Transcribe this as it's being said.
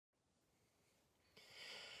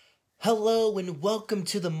Hello and welcome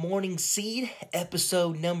to the Morning Seed,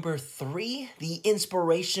 episode number 3. The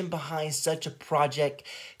inspiration behind such a project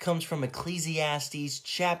comes from Ecclesiastes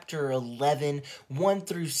chapter 11, 1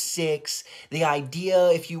 through 6. The idea,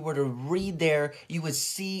 if you were to read there, you would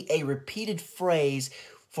see a repeated phrase,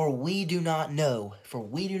 for we do not know, for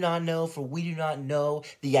we do not know, for we do not know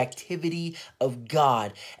the activity of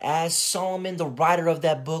God. As Solomon, the writer of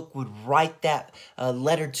that book, would write that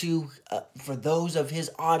letter to, for those of his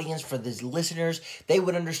audience, for his listeners, they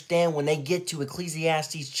would understand when they get to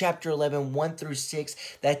Ecclesiastes chapter 11, 1 through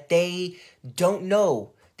 6, that they don't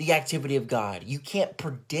know the activity of God. You can't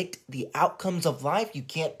predict the outcomes of life. You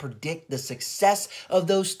can't predict the success of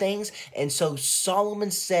those things. And so Solomon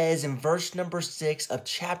says in verse number 6 of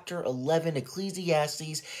chapter 11,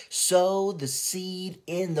 Ecclesiastes, sow the seed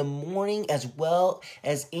in the morning as well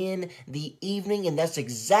as in the evening. And that's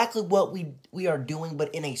exactly what we are doing,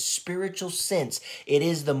 but in a spiritual sense. It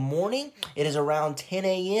is the morning. It is around 10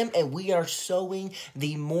 a.m. and we are sowing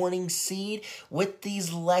the morning seed with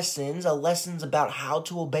these lessons about how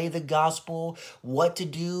to obey the gospel, what to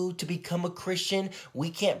do to become a Christian. We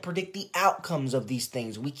can't predict the outcomes of these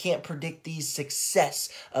things. We can't predict the success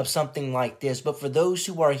of something like this. But for those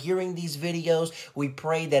who are hearing these videos, we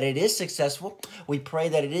pray that it is successful. We pray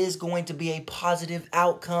that it is going to be a positive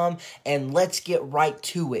outcome. And let's get right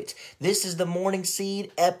to it. This is the Morning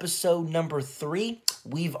Seed, episode number 3.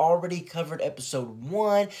 We've already covered episode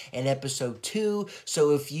 1 and episode 2.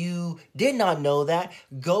 So if you did not know that,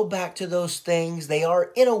 go back to those things. They are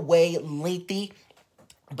in a way lengthy,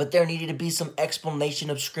 but there needed to be some explanation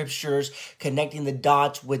of scriptures, connecting the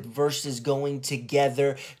dots with verses going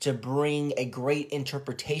together to bring a great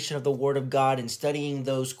interpretation of the Word of God and studying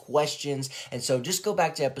those questions. And so just go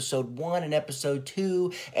back to episode 1 and episode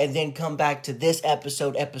 2, and then come back to this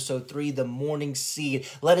episode, episode 3, the Morning Seed.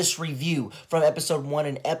 Let us review from episode 1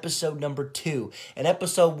 and episode number 2. In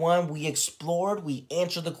episode 1, we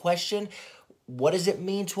answered the question, what does it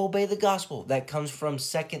mean to obey the gospel? That comes from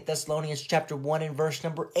 2 Thessalonians chapter 1 and verse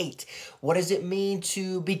number 8. What does it mean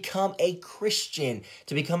to become a Christian,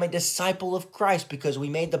 to become a disciple of Christ? Because we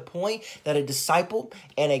made the point that a disciple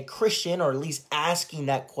and a Christian, or at least asking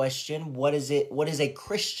that question, what is a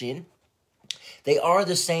Christian? They are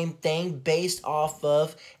the same thing based off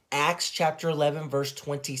of Acts chapter 11, verse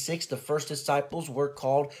 26, the first disciples were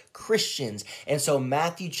called Christians. And so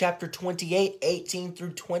Matthew chapter 28, 18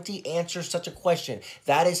 through 20 answers such a question.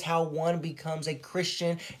 That is how one becomes a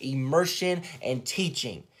Christian: immersion and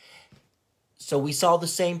teaching. So we saw the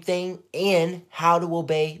same thing in how to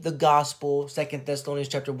obey the gospel. 2 Thessalonians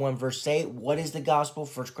chapter 1, verse 8. What is the gospel?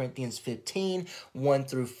 1 Corinthians 15, 1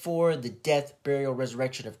 through 4. The death, burial,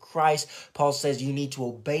 resurrection of Christ. Paul says you need to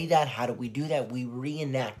obey that. How do we do that? We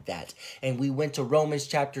reenact that. And we went to Romans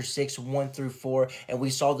chapter 6, 1 through 4. And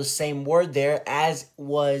we saw the same word there as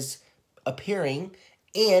was appearing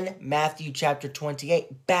in Matthew chapter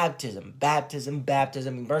 28, baptism,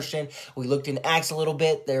 immersion. We looked in Acts a little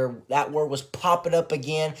bit there. That word was popping up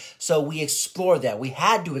again. So we explored that. We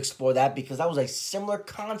had to explore that because that was a similar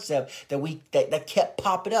concept that kept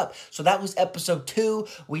popping up. So that was episode 2.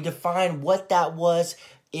 We defined what that was.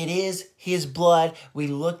 It is his blood. We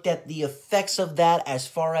looked at the effects of that as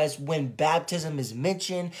far as when baptism is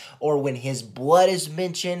mentioned or when his blood is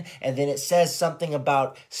mentioned. And then it says something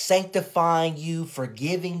about sanctifying you,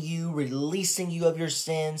 forgiving you, releasing you of your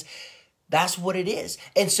sins. That's what it is.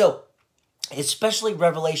 And so, especially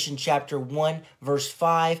Revelation chapter 1, verse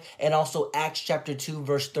 5, and also Acts chapter 2,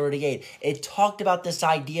 verse 38. It talked about this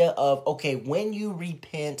idea of, okay, when you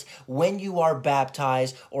repent, when you are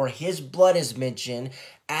baptized, or his blood is mentioned,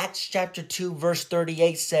 Acts chapter 2, verse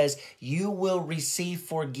 38 says, you will receive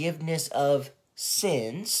forgiveness of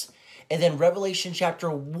sins. And then Revelation chapter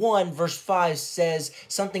 1, verse 5 says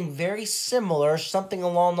something very similar, something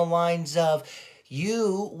along the lines of,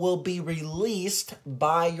 you will be released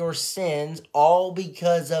by your sins, all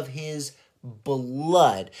because of his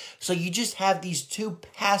blood. So you just have these two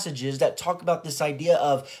passages that talk about this idea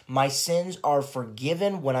of my sins are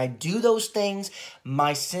forgiven. When I do those things,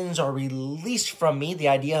 my sins are released from me. The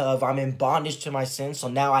idea of I'm in bondage to my sins, so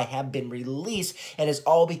now I have been released, and it's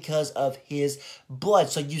all because of his blood.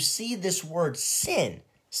 So you see this word sin.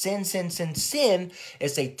 Sin.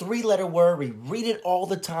 It's a 3-letter word. We read it all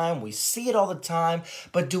the time. We see it all the time.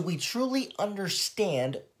 But do we truly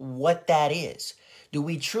understand what that is? Do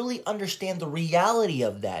we truly understand the reality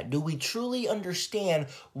of that? Do we truly understand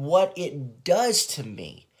what it does to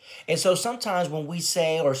me? And so sometimes when we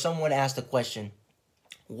say, or someone asks the question,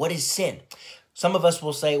 what is sin? Some of us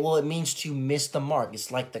will say, well, it means to miss the mark.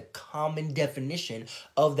 It's like the common definition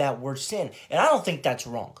of that word sin. And I don't think that's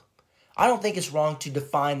wrong. I don't think it's wrong to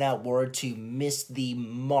define that word to miss the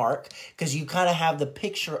mark, because you kind of have the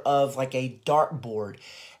picture of like a dartboard.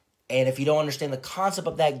 And if you don't understand the concept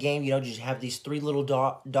of that game, you just have these three little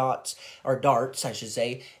dots, or darts, I should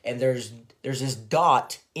say, and there's this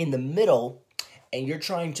dot in the middle, and you're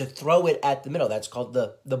trying to throw it at the middle. That's called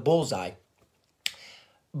the bullseye.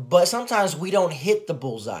 But sometimes we don't hit the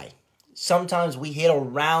bullseye. Sometimes we hit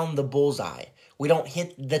around the bullseye. We don't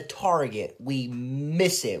hit the target. We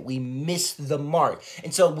miss it. We miss the mark.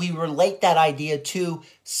 And so we relate that idea to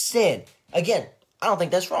sin. Again, I don't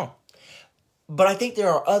think that's wrong. But I think there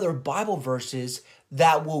are other Bible verses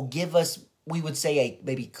that will give us, we would say, a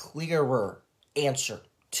maybe clearer answer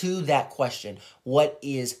to that question. What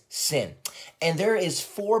is sin? And there is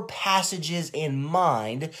 4 passages in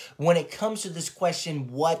mind when it comes to this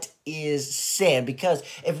question, what is sin? Because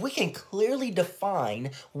if we can clearly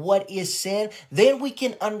define what is sin, then we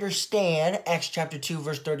can understand Acts chapter 2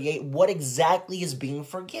 verse 38, what exactly is being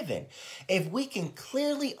forgiven. If we can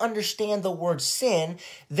clearly understand the word sin,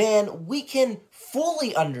 then we can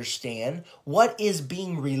fully understand what is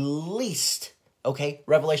being released. Okay,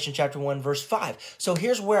 Revelation chapter 1, verse 5. So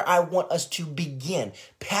here's where I want us to begin.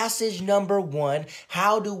 Passage number 1,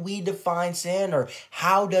 how do we define sin, or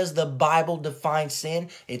how does the Bible define sin?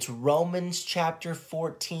 It's Romans chapter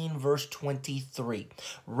 14, verse 23.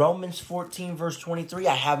 Romans 14, verse 23.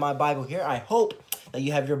 I have my Bible here. I hope that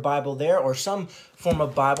you have your Bible there, or some form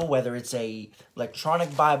of Bible, whether it's a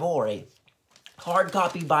electronic Bible or a hard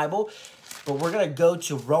copy Bible. But we're going to go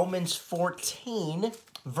to Romans 14,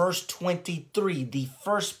 verse 23, the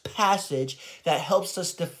first passage that helps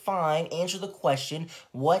us define, answer the question,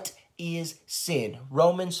 what is sin?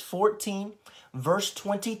 Romans 14, verse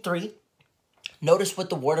 23. Notice what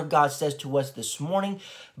the Word of God says to us this morning.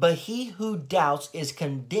 But he who doubts is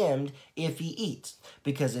condemned if he eats,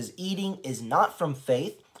 because his eating is not from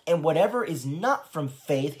faith, and whatever is not from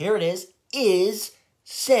faith, here it is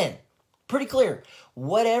sin. Pretty clear.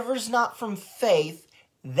 Whatever's not from faith,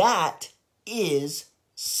 that is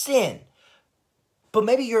sin. But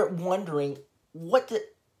maybe you're wondering, what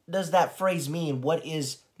does that phrase mean? What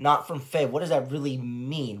is not from faith? What does that really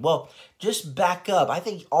mean? Well, just back up. I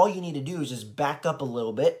think all you need to do is just back up a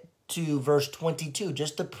little bit to verse 22,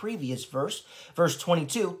 just the previous verse. Verse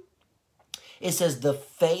 22, it says, the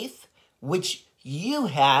faith which you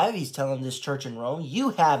have, he's telling this church in Rome,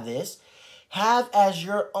 you have this, have as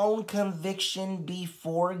your own conviction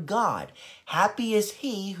before God. Happy is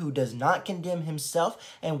he who does not condemn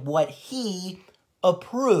himself and what he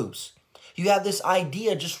approves. You have this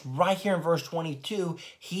idea just right here in verse 22,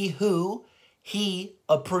 he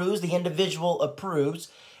approves, the individual approves.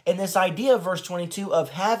 And this idea of verse 22 of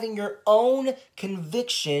having your own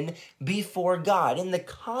conviction before God. In the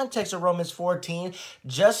context of Romans 14,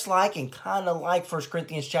 just like and kind of like 1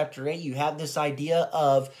 Corinthians chapter 8, you have this idea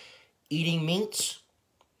of eating meats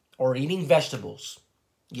or eating vegetables.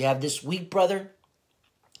 You have this weak brother.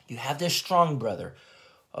 You have this strong brother.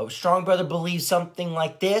 A strong brother believes something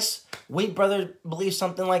like this. Weak brother believes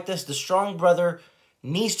something like this. The strong brother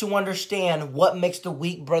needs to understand what makes the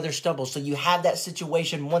weak brother stumble. So you have that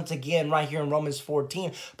situation once again right here in Romans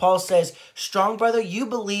 14. Paul says, strong brother, you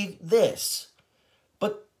believe this.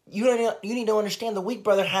 But you need to understand the weak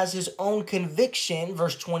brother has his own conviction,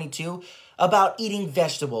 verse 22, about eating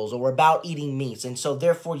vegetables or about eating meats. And so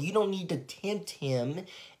therefore you don't need to tempt him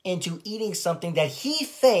into eating something that he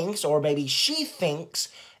thinks or maybe she thinks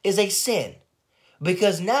is a sin.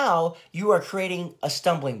 Because now you are creating a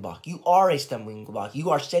stumbling block. You are a stumbling block. You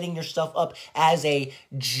are setting yourself up as a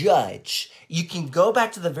judge. You can go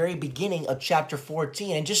back to the very beginning of chapter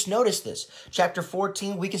 14 and just notice this. Chapter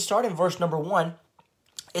 14, we can start in verse number 1.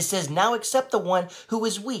 It says, now accept the one who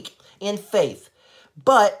is weak in faith,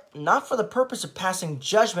 but not for the purpose of passing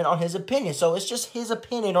judgment on his opinion. So it's just his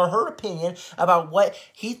opinion or her opinion about what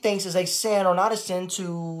he thinks is a sin or not a sin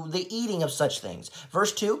to the eating of such things.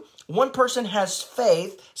 Verse 2, one person has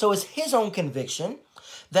faith, so it's his own conviction,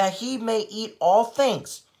 that he may eat all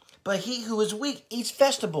things. But he who is weak eats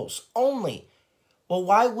vegetables only. Well,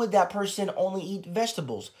 why would that person only eat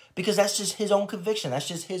vegetables? Because that's just his own conviction. That's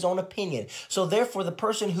just his own opinion. So therefore, the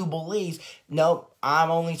person who believes, no, I'm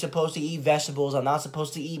only supposed to eat vegetables. I'm not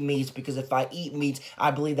supposed to eat meats because if I eat meats,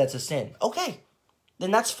 I believe that's a sin. Okay,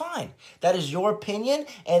 then that's fine. That is your opinion.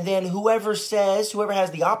 And then whoever has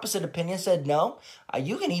the opposite opinion said, no,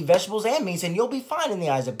 you can eat vegetables and meats and you'll be fine in the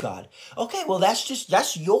eyes of God. Okay, well,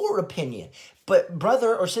 that's your opinion. But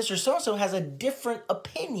brother or sister so-and-so has a different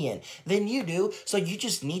opinion than you do. So you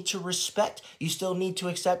just need to respect. You still need to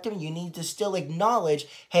accept him. You need to still acknowledge,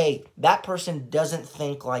 hey, that person doesn't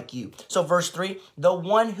think like you. So verse 3, the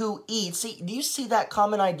one who eats. See, do you see that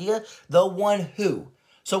common idea? The one who.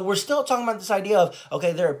 So we're still talking about this idea of,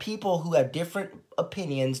 okay, there are people who have different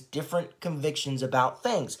opinions, different convictions about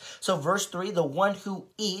things. So verse 3, the one who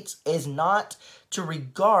eats is not to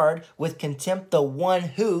regard with contempt the one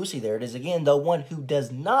who, see there it is again, the one who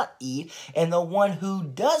does not eat, and the one who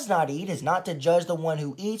does not eat is not to judge the one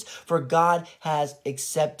who eats, for God has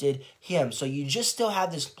accepted him. So you just still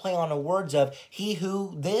have this play on the words of he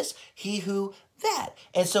who this, he who that.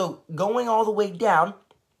 And so going all the way down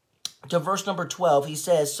to verse number 12, he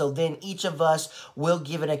says, so then each of us will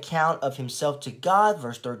give an account of himself to God.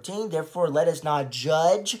 Verse 13, therefore let us not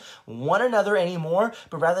judge one another anymore,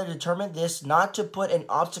 but rather determine this, not to put an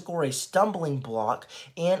obstacle or a stumbling block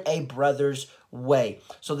in a brother's way.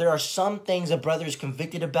 So there are some things a brother is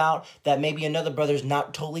convicted about that maybe another brother is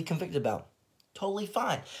not totally convicted about. Totally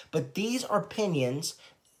fine. But these are opinions.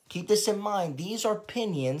 Keep this in mind. These are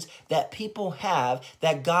opinions that people have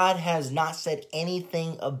that God has not said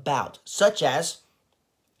anything about, such as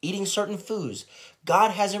eating certain foods.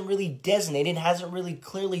 God hasn't really designated, hasn't really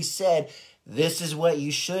clearly said, this is what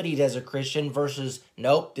you should eat as a Christian versus,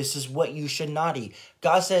 nope, this is what you should not eat.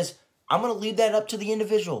 God says, I'm going to leave that up to the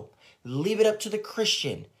individual. Leave it up to the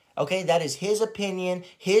Christian. Okay, that is his opinion,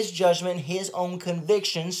 his judgment, his own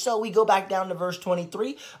conviction. So we go back down to verse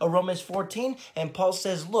 23 of Romans 14, and Paul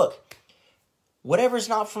says, look, whatever is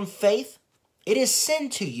not from faith, it is sin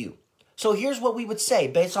to you. So here's what we would say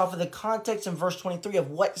based off of the context in verse 23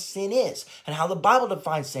 of what sin is and how the Bible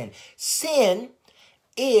defines sin. Sin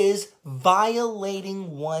is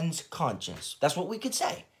violating one's conscience. That's what we could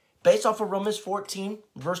say. Based off of Romans 14,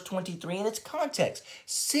 verse 23 in its context.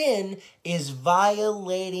 Sin is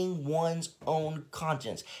violating one's own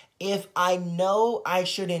conscience. If I know I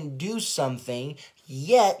shouldn't do something,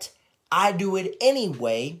 yet I do it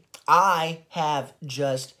anyway, I have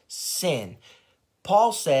just sinned.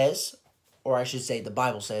 Paul says, or I should say the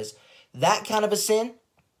Bible says, that kind of a sin,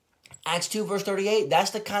 Acts 2 verse 38, that's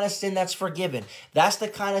the kind of sin that's forgiven. That's the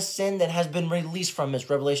kind of sin that has been released from us,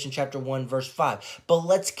 Revelation chapter 1 verse 5. But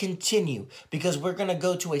let's continue because we're going to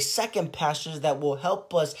go to a second passage that will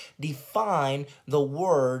help us define the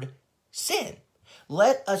word sin.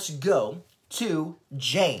 Let us go to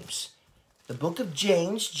James. The book of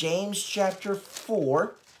James, James chapter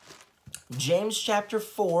 4. James chapter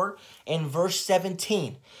 4 and verse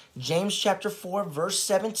 17. James chapter 4 verse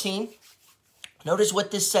 17. Notice what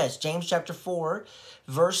this says. James chapter 4,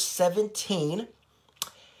 verse 17.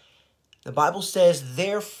 The Bible says,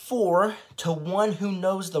 therefore, to one who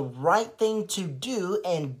knows the right thing to do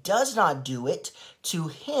and does not do it, to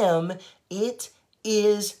him it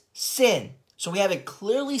is sin. So we have it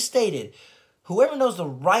clearly stated. Whoever knows the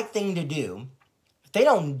right thing to do, if they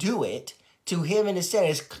don't do it, to him it is sin.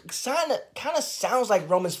 It kind of sounds like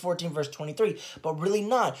Romans 14 verse 23, but really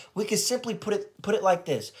not. We could simply put it like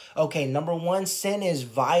this. Okay, number one, sin is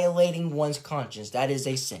violating one's conscience. That is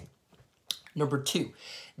a sin. Number two,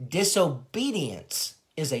 disobedience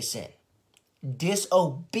is a sin.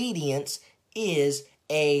 Disobedience is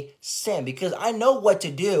a sin because I know what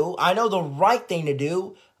to do. I know the right thing to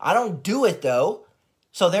do. I don't do it though.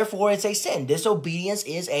 So therefore, it's a sin. Disobedience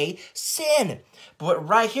is a sin. But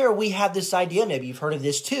right here, we have this idea. Maybe you've heard of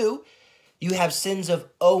this too. You have sins of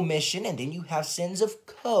omission, and then you have sins of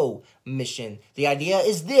commission. The idea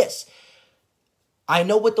is this. I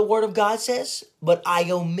know what the Word of God says, but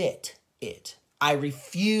I omit it. I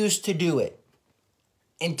refuse to do it.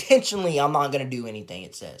 Intentionally, I'm not going to do anything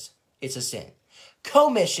it says. It's a sin.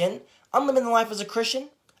 Commission, I'm living the life as a Christian.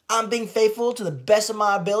 I'm being faithful to the best of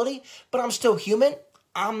my ability, but I'm still human.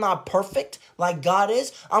 I'm not perfect like God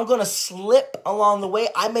is. I'm going to slip along the way.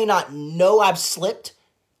 I may not know I've slipped,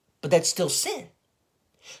 but that's still sin.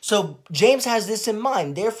 So James has this in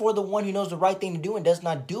mind. Therefore, the one who knows the right thing to do and does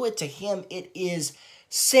not do it, to him it is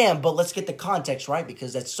sin. But let's get the context right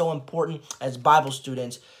because that's so important as Bible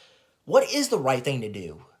students. What is the right thing to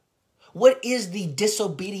do? What is the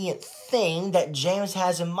disobedient thing that James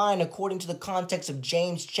has in mind according to the context of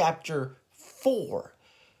James chapter 4?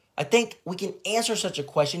 I think we can answer such a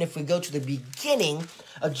question if we go to the beginning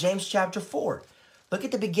of James chapter 4. Look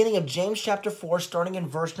at the beginning of James chapter 4, starting in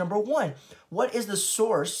verse number 1. What is the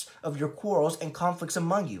source of your quarrels and conflicts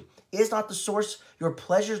among you? Is not the source your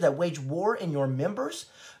pleasures that wage war in your members?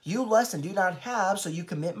 You lust and do not have, so you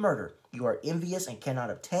commit murder. You are envious and cannot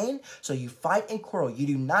obtain, so you fight and quarrel. You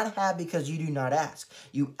do not have because you do not ask.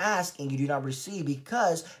 You ask and you do not receive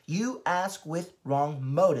because you ask with wrong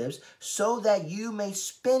motives, so that you may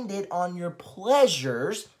spend it on your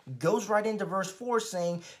pleasures. Goes right into verse 4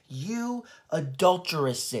 saying, you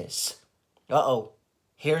adulteresses. Uh-oh.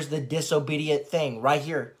 Here's the disobedient thing right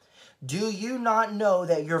here. Do you not know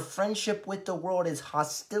that your friendship with the world is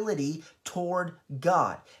hostility toward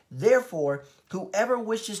God? Therefore, whoever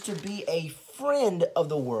wishes to be a friend of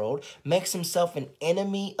the world makes himself an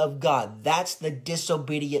enemy of God. That's the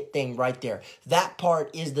disobedient thing right there. That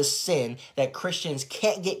part is the sin that Christians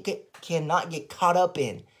cannot get caught up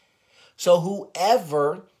in. So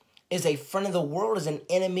whoever is a friend of the world is an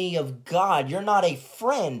enemy of God. You're not a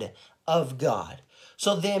friend of God.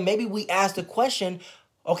 So then maybe we ask the question,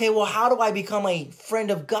 okay, well, how do I become a friend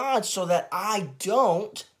of God so that I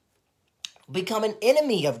don't become an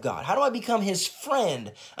enemy of God? How do I become his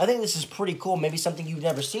friend? I think this is pretty cool. Maybe something you've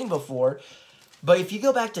never seen before. But if you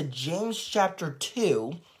go back to James chapter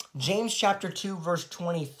 2, verse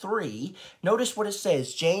 23, notice what it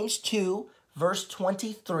says. James 2, verse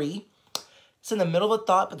 23. It's in the middle of a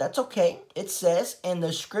thought, but that's okay. It says, and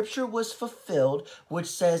the scripture was fulfilled, which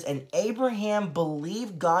says, and Abraham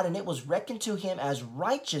believed God, and it was reckoned to him as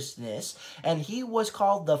righteousness, and he was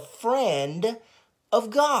called the friend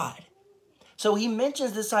of God. So he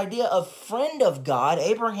mentions this idea of friend of God.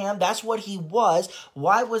 Abraham, that's what he was.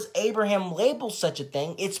 Why was Abraham labeled such a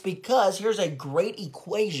thing? It's because here's a great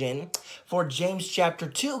equation for James chapter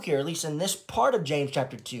 2 here, at least in this part of James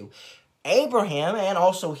chapter 2. Abraham, and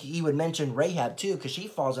also he would mention Rahab too, because she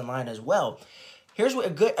falls in line as well. Here's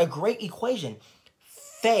a great equation.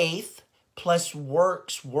 Faith plus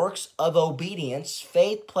works of obedience,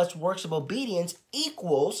 faith plus works of obedience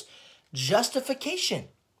equals justification.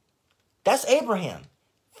 That's Abraham.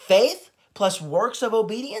 Faith plus works of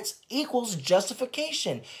obedience equals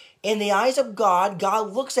justification. In the eyes of God,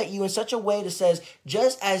 God looks at you in such a way that says,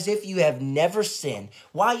 just as if you have never sinned.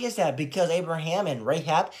 Why is that? Because Abraham and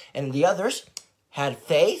Rahab and the others had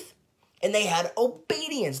faith and they had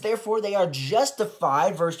obedience. Therefore, they are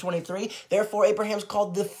justified. Verse 23, therefore, Abraham's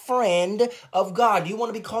called the friend of God. You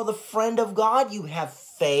want to be called the friend of God? You have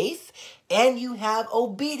faith and you have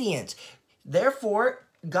obedience. Therefore,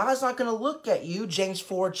 God's not going to look at you, James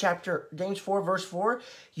 4 verse 4,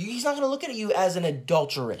 he's not going to look at you as an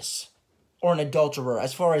adulteress or an adulterer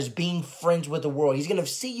as far as being friends with the world. He's going to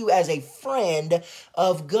see you as a friend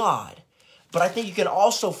of God. But I think you can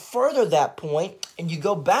also further that point, and you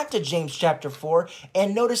go back to James chapter 4,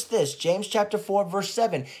 and notice this, James chapter 4, verse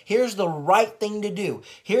 7. Here's the right thing to do.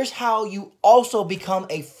 Here's how you also become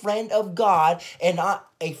a friend of God and not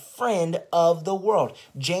a friend of the world.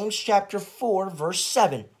 James chapter 4, verse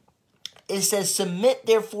 7. It says, submit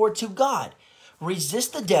therefore to God.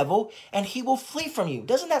 Resist the devil, and he will flee from you.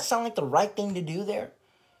 Doesn't that sound like the right thing to do there?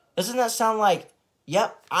 Doesn't that sound like,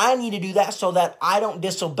 yep, I need to do that so that I don't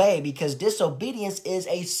disobey, because disobedience is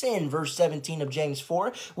a sin. Verse 17 of James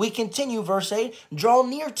 4. We continue, verse 8. Draw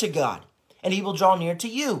near to God, and he will draw near to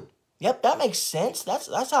you. Yep, that makes sense.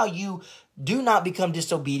 That's how you do not become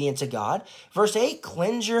disobedient to God. Verse 8.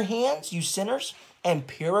 Cleanse your hands, you sinners, and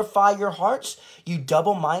purify your hearts, you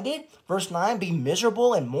double-minded. Verse 9. Be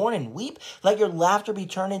miserable and mourn and weep. Let your laughter be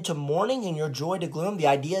turned into mourning and your joy to gloom. The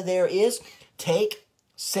idea there is take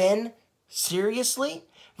sin seriously.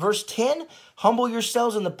 Verse 10, humble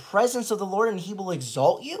yourselves in the presence of the Lord, and he will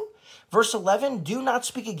exalt you. Verse 11, do not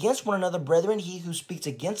speak against one another, brethren. He who speaks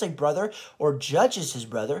against a brother or judges his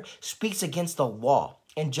brother speaks against the law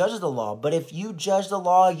and judges the law. But if you judge the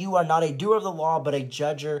law, you are not a doer of the law, but a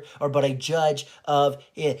judge of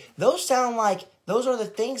it. Those sound like those are the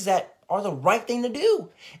things that are the right thing to do.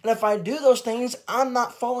 And if I do those things, I'm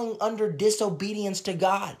not falling under disobedience to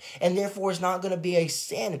God. And therefore, it's not going to be a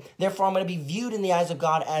sin. Therefore, I'm going to be viewed in the eyes of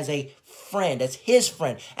God as a friend, as his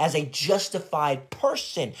friend, as a justified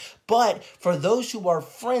person. But for those who are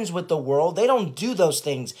friends with the world, they don't do those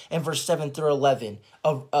things in verse 7 through 11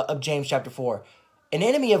 of James chapter 4. An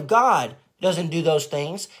enemy of God doesn't do those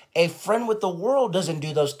things. A friend with the world doesn't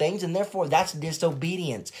do those things, and therefore that's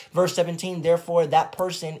disobedience. Verse 17, therefore that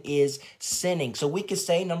person is sinning. So we could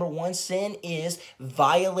say, number one, sin is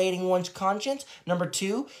violating one's conscience. Number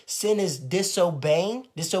two, sin is disobedience.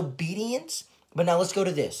 But now let's go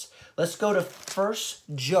to this. Let's go to 1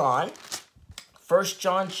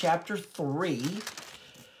 John chapter 3,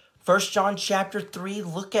 First John chapter 3,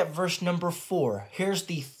 look at verse number 4. Here's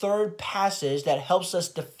the third passage that helps us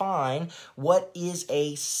define what is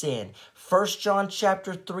a sin. First John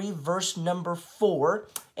chapter 3, verse number 4,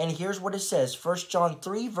 and here's what it says. First John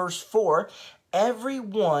 3, verse 4,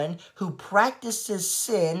 everyone who practices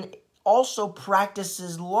sin also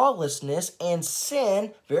practices lawlessness, and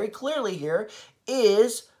sin, very clearly here,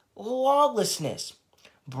 is lawlessness.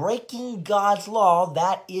 Breaking God's law,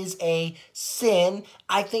 that is a sin.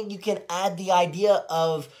 I think you can add the idea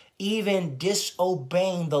of even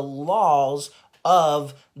disobeying the laws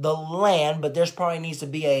of the land, but there's probably needs to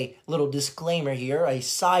be a little disclaimer here, a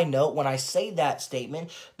side note when I say that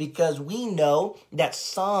statement, because we know that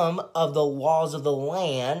some of the laws of the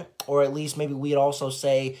land, or at least maybe we'd also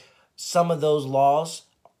say some of those laws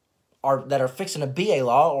that are fixing to be a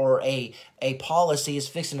law, or a policy is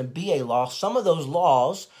fixing to be a law, some of those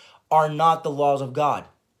laws are not the laws of God.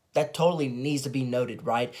 That totally needs to be noted,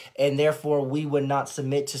 right? And therefore, we would not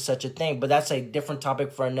submit to such a thing. But that's a different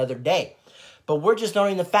topic for another day. But we're just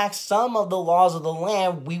noting the fact some of the laws of the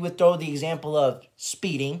land, we would throw the example of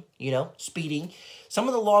speeding, speeding. Some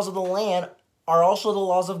of the laws of the land are also the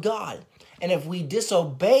laws of God. And if we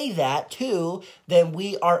disobey that too, then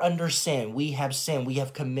we are under sin. We have sinned. We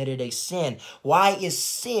have committed a sin. Why is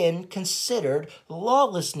sin considered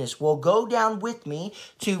lawlessness? Well, go down with me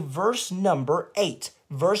to verse number 8.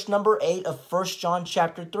 Verse number 8 of 1 John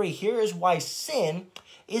chapter 3. Here is why sin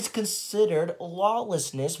is considered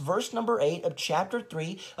lawlessness. Verse number 8 of chapter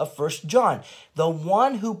 3 of 1 John. The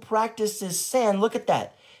one who practices sin, look at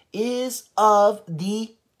that, is of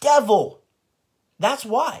the devil. That's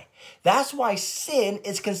why. That's why sin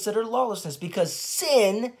is considered lawlessness, because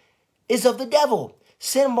sin is of the devil.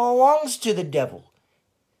 Sin belongs to the devil.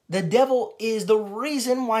 The devil is the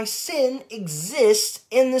reason why sin exists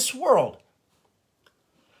in this world.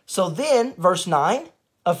 So then, verse 9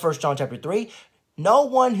 of 1 John chapter 3, no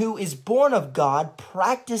one who is born of God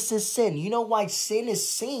practices sin. You know why sin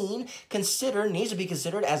is needs to be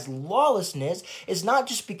considered as lawlessness. It's not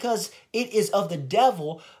just because it is of the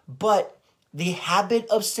devil, but the habit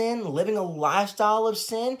of sin, living a lifestyle of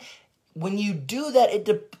sin. When you do that,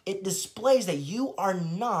 it displays that you are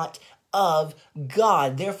not of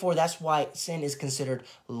God. Therefore, that's why sin is considered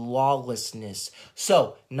lawlessness.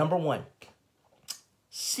 So, number 1,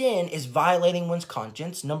 sin is violating one's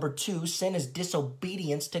conscience. Number 2, sin is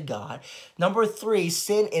disobedience to God. Number 3,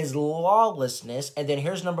 sin is lawlessness. And then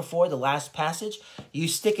here's number 4, the last passage. You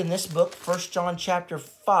stick in this book, 1 John chapter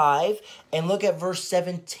 5, and look at verse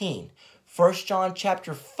 17. 1 John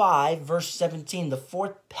chapter 5, verse 17, the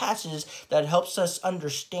fourth passage that helps us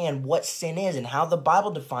understand what sin is and how the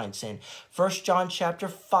Bible defines sin. 1 John chapter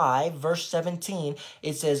 5, verse 17,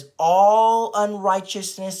 it says, all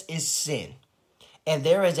unrighteousness is sin, and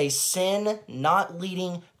there is a sin not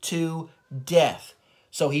leading to death.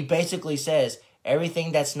 So he basically says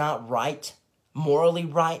everything that's not right, morally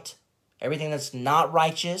right, everything that's not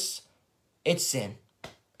righteous, it's sin.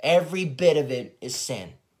 Every bit of it is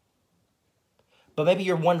sin. But maybe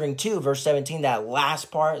you're wondering too, verse 17, that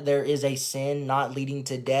last part, there is a sin not leading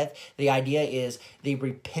to death. The idea is the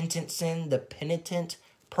repentant sin, the penitent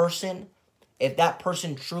person. If that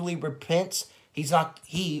person truly repents,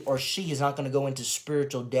 he or she is not going to go into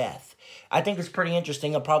spiritual death. I think it's pretty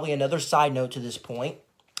interesting. Probably another side note to this point.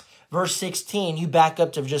 Verse 16, you back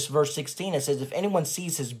up to just verse 16. It says, if anyone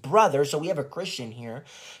sees his brother, so we have a Christian here,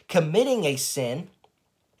 committing a sin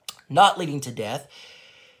not leading to death,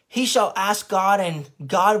 he shall ask God, and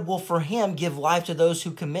God will for him give life to those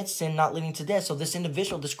who commit sin not leading to death. So this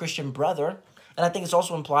individual, this Christian brother, and I think it's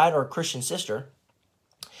also implied, or a Christian sister,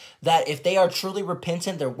 that if they are truly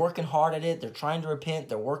repentant, they're working hard at it, they're trying to repent,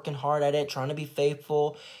 they're working hard at it, trying to be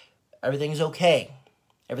faithful, everything's okay.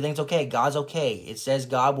 Everything's okay. God's okay. It says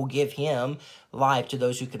God will give him life to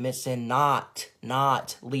those who commit sin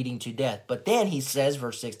not leading to death. But then he says,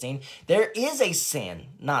 verse 16, there is a sin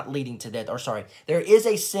not leading to death. There is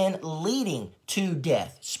a sin leading to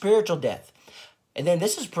death, spiritual death. And then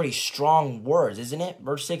this is pretty strong words, isn't it?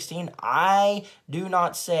 Verse 16, I do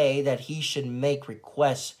not say that he should make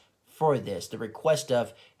requests for this, the request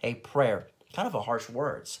of a prayer. Kind of a harsh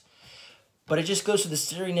words. But it just goes to the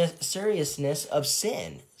seriousness of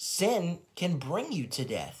sin. Sin can bring you to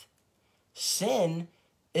death. Sin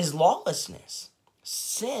is lawlessness.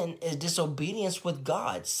 Sin is disobedience with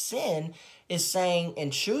God. Sin is saying,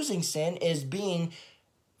 and choosing sin is being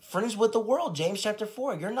friends with the world. James chapter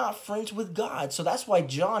 4, you're not friends with God. So that's why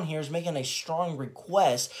John here is making a strong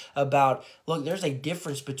request about, look, there's a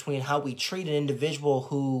difference between how we treat an individual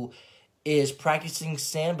who is practicing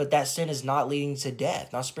sin, but that sin is not leading to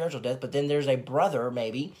death, not spiritual death. But then there's a brother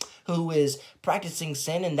maybe who is practicing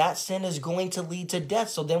sin, and that sin is going to lead to death.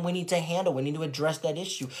 So then we need to address that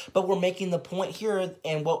issue. But we're making the point here, and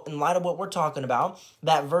in light of what we're talking about,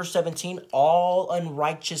 that verse 17, all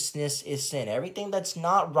unrighteousness is sin. Everything that's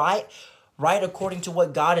not right according to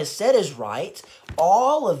what God has said is right,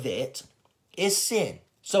 all of it is sin.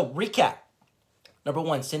 So recap. Number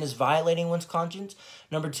 1, sin is violating one's conscience.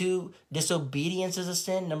 Number 2, disobedience is a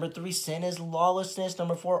sin. Number 3, sin is lawlessness.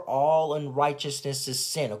 Number 4, all unrighteousness is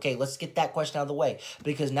sin. Okay, let's get that question out of the way,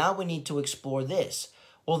 because now we need to explore this.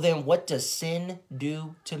 Well, then what does sin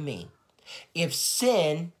do to me? If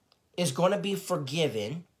sin is going to be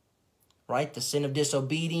forgiven, right, the sin of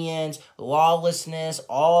disobedience, lawlessness,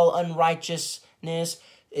 all unrighteousness,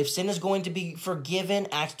 if sin is going to be forgiven,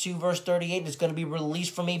 Acts 2 verse 38, it's going to be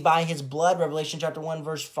released from me by his blood, Revelation chapter 1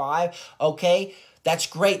 verse 5, okay, that's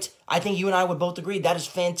great. I think you and I would both agree that is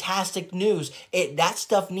fantastic news. That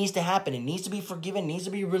stuff needs to happen. It needs to be forgiven, needs to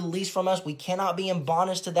be released from us. We cannot be in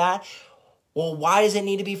bondage to that. Well, why does it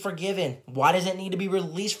need to be forgiven? Why does it need to be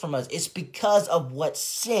released from us? It's because of what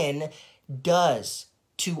sin does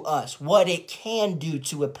to us, what it can do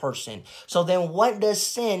to a person. So then what does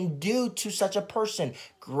sin do to such a person?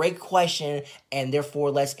 Great question, and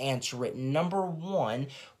therefore let's answer it. Number 1,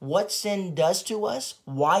 what sin does to us,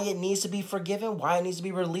 why it needs to be forgiven, why it needs to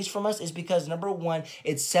be released from us is because, number 1,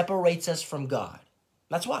 it separates us from God.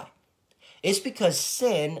 That's why. It's because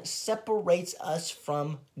sin separates us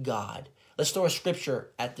from God. Let's throw a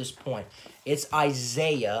scripture at this point. It's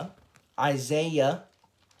Isaiah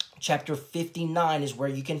chapter 59 is where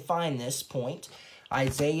you can find this point.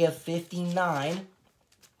 Isaiah 59,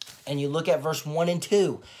 and you look at verse 1 and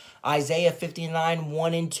 2. Isaiah 59,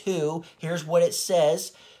 1 and 2, here's what it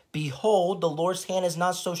says. Behold, the Lord's hand is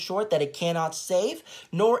not so short that it cannot save,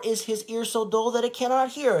 nor is his ear so dull that it cannot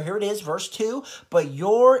hear. Here it is, verse 2. But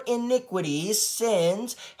your iniquities,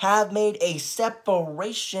 sins, have made a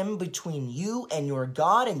separation between you and your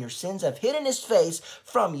God, and your sins have hidden his face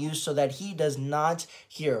from you so that he does not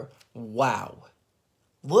hear. Wow.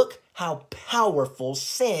 Look how powerful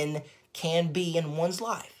sin can be in one's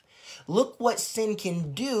life. Look what sin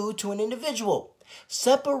can do to an individual.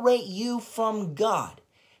 Separate you from God.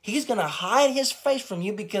 He's going to hide his face from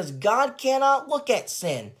you because God cannot look at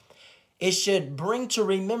sin. It should bring to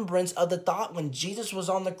remembrance of the thought when Jesus was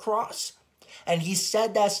on the cross and he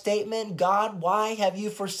said that statement, God, why have you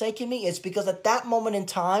forsaken me? It's because at that moment in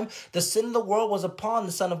time, the sin of the world was upon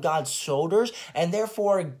the Son of God's shoulders, and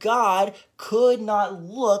therefore God could not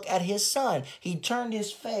look at his Son. He turned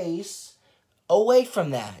his face away from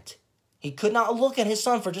that. He could not look at his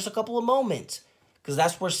Son for just a couple of moments. Because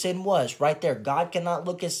that's where sin was, right there. God cannot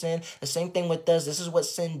look at sin. The same thing with us. This is what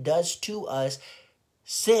sin does to us.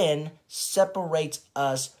 Sin separates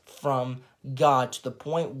us from God to the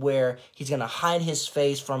point where he's going to hide his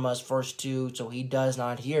face from us, verse 2, so he does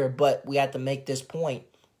not hear. But we have to make this point.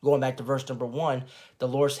 Going back to verse number 1, the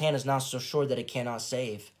Lord's hand is not so short that it cannot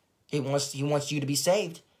save. He wants you to be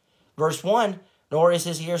saved. Verse 1, nor is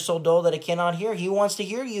his ear so dull that it cannot hear. He wants to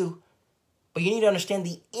hear you. But you need to understand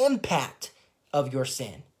the impact of your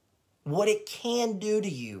sin, what it can do to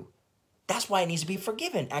you. That's why it needs to be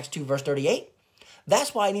forgiven, Acts 2 verse 38.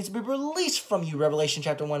 That's why it needs to be released from you, Revelation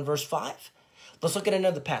chapter 1 verse 5. Let's look at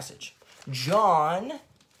another passage. John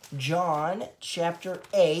chapter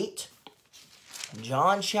 8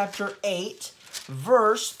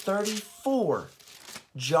 verse 34.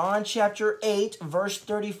 John chapter 8 verse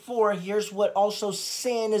 34, here's what also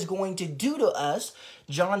sin is going to do to us.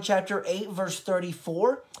 John chapter 8 verse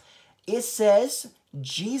 34. It says,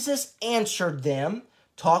 Jesus answered them,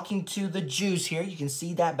 talking to the Jews here. You can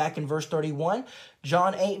see that back in verse 31.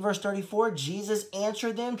 John 8, verse 34, Jesus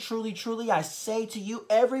answered them, truly, truly, I say to you,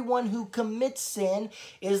 everyone who commits sin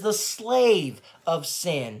is the slave of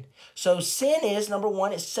sin. So sin is, number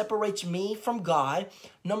 1, it separates me from God.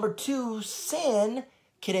 Number 2, sin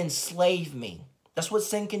can enslave me. That's what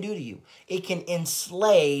sin can do to you. It can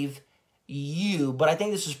enslave you. But I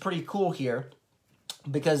think this is pretty cool here.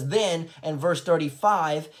 Because then, in verse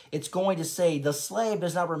 35, it's going to say, the slave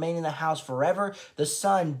does not remain in the house forever. The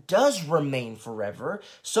son does remain forever.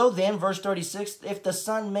 So then, verse 36, if the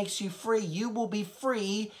son makes you free, you will be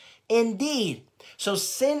free indeed. So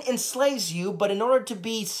sin enslaves you, but in order to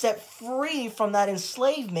be set free from that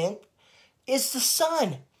enslavement, it's the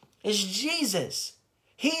son. It's Jesus.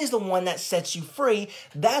 He's the one that sets you free.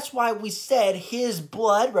 That's why we said his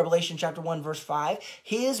blood, Revelation chapter 1, verse 5,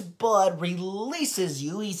 his blood releases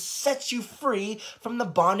you. He sets you free from the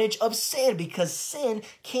bondage of sin because sin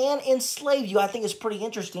can enslave you. I think it's pretty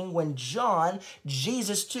interesting when John,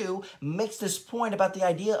 Jesus too, makes this point about the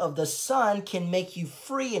idea of the Son can make you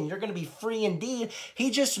free and you're going to be free indeed.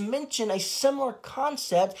 He just mentioned a similar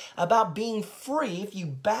concept about being free. If you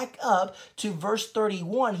back up to verse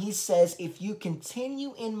 31, he says, if you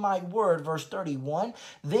continue in my word, verse 31,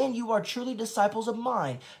 then you are truly disciples of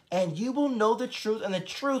mine, and you will know the truth, and the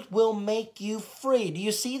truth will make you free. Do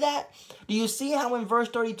you see that? Do you see how in verse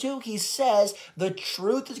 32 he says the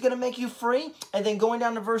truth is going to make you free? And then going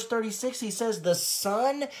down to verse 36, he says the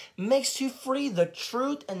Son makes you free. The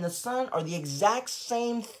truth and the Son are the exact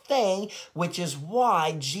same thing, which is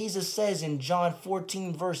why Jesus says in John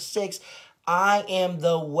 14, verse 6, I am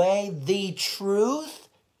the way, the truth.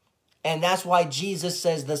 And that's why Jesus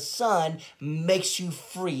says the Son makes you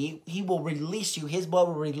free. He will release you. His blood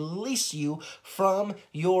will release you from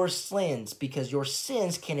your sins because your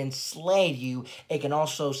sins can enslave you. It can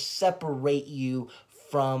also separate you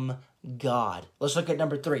from God. Let's look at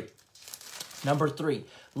number 3. Number 3.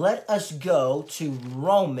 Let us go to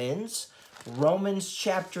Romans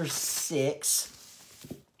chapter 6.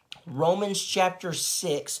 Romans chapter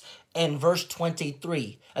 6 and verse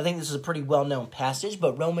 23. I think this is a pretty well-known passage,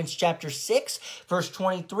 but Romans chapter 6, verse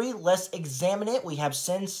 23, let's examine it. We have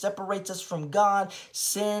sin separates us from God.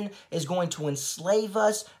 Sin is going to enslave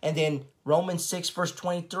us. And then Romans 6, verse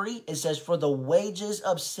 23, it says, for the wages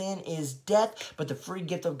of sin is death, but the free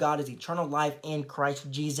gift of God is eternal life in Christ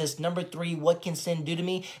Jesus. Number 3, what can sin do to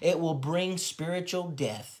me? It will bring spiritual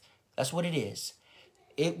death. That's what it is.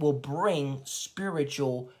 It will bring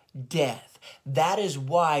spiritual death. That is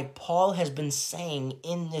why Paul has been saying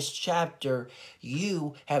in this chapter,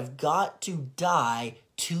 you have got to die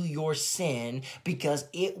to your sin because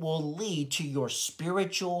it will lead to your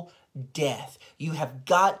spiritual death. You have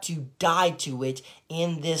got to die to it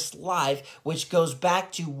in this life, which goes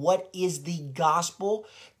back to what is the gospel?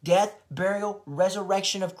 Death, burial,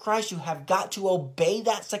 resurrection of Christ. You have got to obey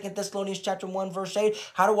that. 2 Thessalonians chapter 1, verse 8.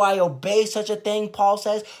 How do I obey such a thing? Paul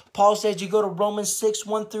says you go to Romans 6,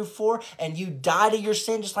 1 through 4, and you die to your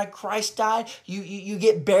sin just like Christ died. You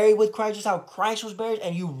get buried with Christ just how Christ was buried,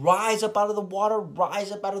 and you rise up out of the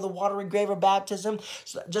watery grave of baptism,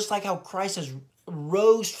 just like how Christ has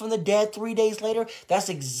rose from the dead 3 days later. That's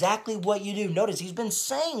exactly what you do. Notice he's been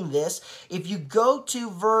saying this. If you go to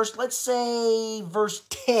verse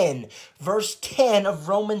 10 of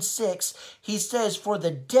Romans 6, he says, for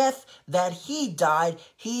the death that he died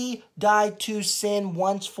to sin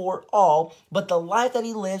once for all, but the life that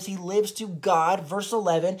he lives to God. Verse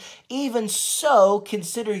 11, even so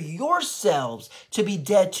consider yourselves to be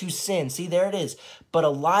dead to sin. See, there it is. But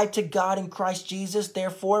alive to God in Christ Jesus.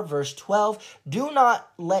 Therefore, verse 12, do not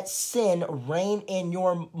let sin reign in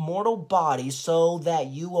your mortal body so that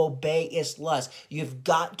you obey its lust. You've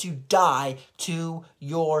got to die to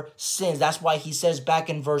your sins. That's why he says back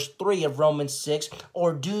in verse 3 of Romans 6,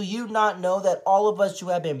 or do you not know that all of us who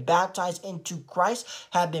have been baptized into Christ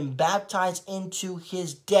have been baptized into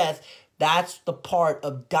his death? That's the part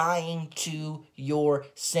of dying to your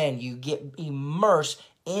sin. You get immersed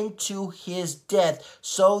into his death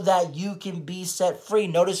so that you can be set free.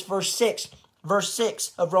 Notice verse 6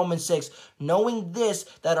 of Romans 6, knowing this,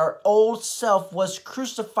 that our old self was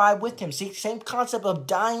crucified with him. See, same concept of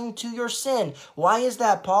dying to your sin. Why is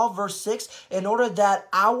that, Paul? Verse 6, in order that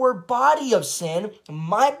our body of sin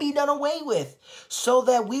might be done away with, so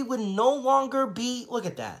that we would no longer be, look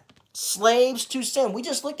at that, slaves to sin. We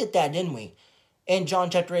just looked at that, didn't we? In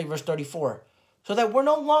John chapter 8, verse 34. So that we're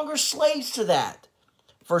no longer slaves to that.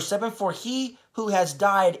 Verse 7, for he who has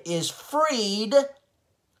died is freed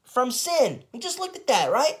from sin. We just looked at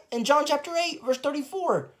that, right? In John chapter 8, verse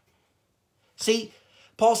 34. See,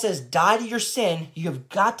 Paul says, die to your sin. You've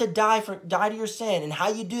got to die to your sin. And how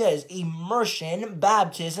you do that is immersion,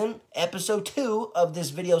 baptism, episode 2 of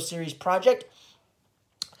this video series project.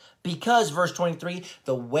 Because, verse 23,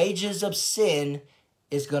 the wages of sin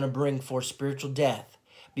is going to bring forth spiritual death.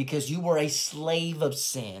 Because you were a slave of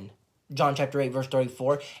sin. John chapter 8, verse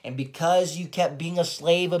 34. And because you kept being a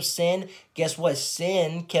slave of sin, guess what?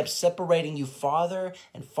 Sin kept separating you farther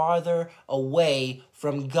and farther away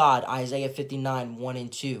from God. Isaiah 59, 1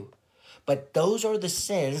 and 2. But those are the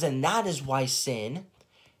sins, and that is why sin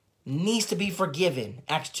needs to be forgiven.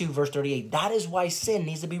 Acts 2, verse 38. That is why sin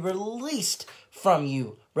needs to be released from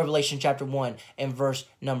you. Revelation chapter 1 and verse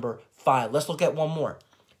number 5. Let's look at one more.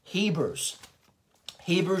 Hebrews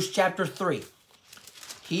chapter 3.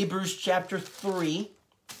 Hebrews chapter 3.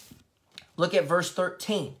 Look at verse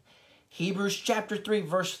 13. Hebrews chapter 3,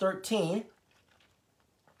 verse 13.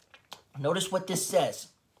 Notice what this says.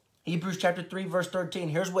 Hebrews chapter 3, verse 13.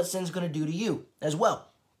 Here's what sin's going to do to you as well.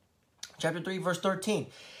 Chapter 3, verse 13.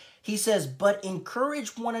 He says, but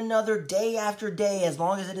encourage one another day after day, as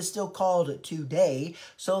long as it is still called today,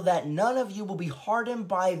 so that none of you will be hardened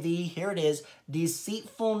by the, here it is,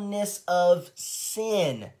 deceitfulness of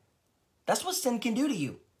sin. That's what sin can do to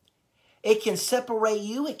you. It can separate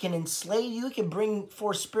you, it can enslave you, it can bring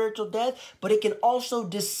forth spiritual death, but it can also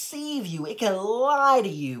deceive you. It can lie to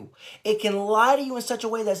you. It can lie to you in such a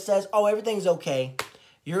way that says, oh, everything's okay.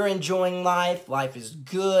 You're enjoying life. Life is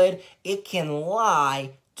good. It can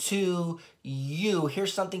lie to you.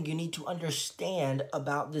 Here's something you need to understand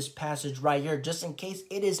about this passage right here, just in case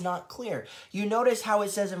it is not clear. You notice how it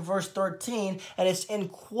says in verse 13, and it's in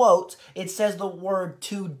quotes, it says the word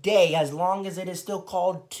today, as long as it is still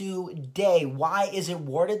called today. Why is it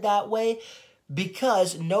worded that way?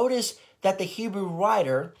 Because notice that the Hebrew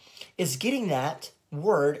writer is getting that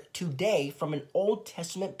word today from an Old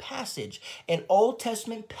Testament passage. An Old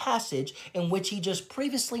Testament passage in which he just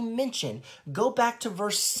previously mentioned. Go back to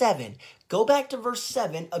verse 7. Go back to verse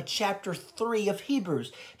 7 of chapter 3 of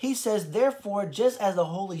Hebrews. He says, therefore, just as the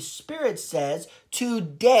Holy Spirit says,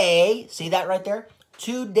 today, see that right there?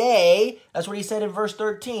 Today, that's what he said in verse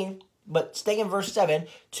 13. But stay in verse 7.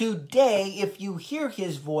 Today, if you hear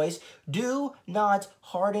his voice, do not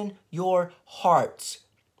harden your hearts.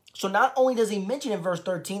 So not only does he mention in verse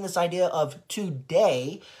 13 this idea of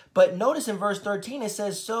today, but notice in verse 13 it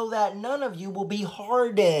says, so that none of you will be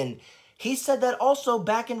hardened. He said that also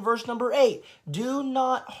back in verse number 8. Do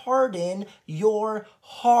not harden your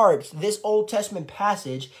hearts. This Old Testament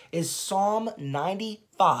passage is Psalm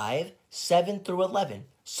 95, 7 through 11.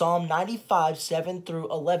 Psalm 95, 7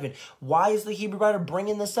 through 11. Why is the Hebrew writer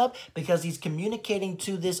bringing this up? Because he's communicating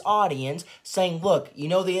to this audience saying, look, you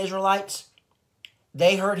know the Israelites?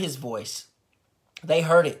 They heard his voice. They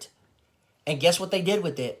heard it. And guess what they did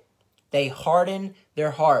with it? They hardened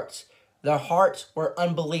their hearts. Their hearts were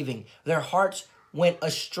unbelieving. Their hearts went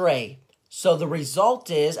astray. So the result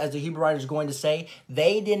is, as the Hebrew writer is going to say,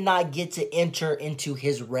 they did not get to enter into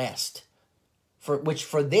his rest, which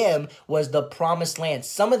for them was the promised land.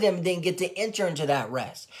 Some of them didn't get to enter into that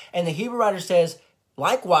rest. And the Hebrew writer says,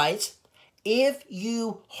 likewise, if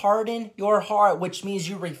you harden your heart, which means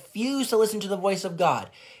you refuse to listen to the voice of God.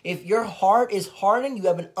 If your heart is hardened, you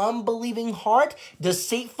have an unbelieving heart,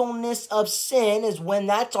 deceitfulness of sin is when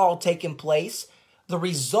that's all taking place. The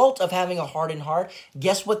result of having a hardened heart,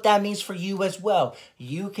 guess what that means for you as well?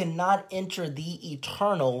 You cannot enter the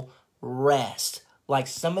eternal rest. Like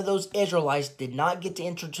some of those Israelites did not get to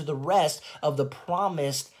enter to the rest of the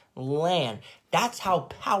promised land. That's how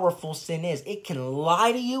powerful sin is. It can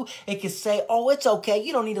lie to you. It can say, oh, it's okay.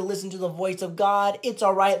 You don't need to listen to the voice of God. It's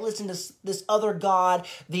all right. Listen to this other God,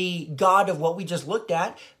 the God of what we just looked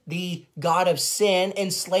at, the God of sin,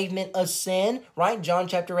 enslavement of sin, right? John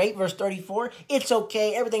chapter 8, verse 34. It's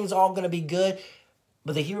okay. Everything's all going to be good.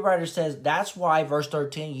 But the Hebrew writer says that's why, verse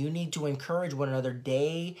 13, you need to encourage one another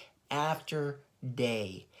day after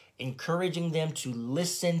day, encouraging them to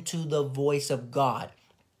listen to the voice of God.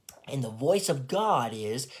 And the voice of God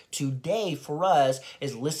is today for us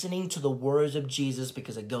is listening to the words of Jesus,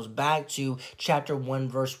 because it goes back to chapter 1,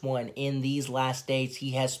 verse 1. In these last days,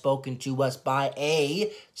 he has spoken to us by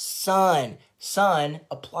a son. Son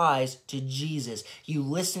applies to Jesus. You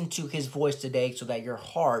listen to his voice today so that your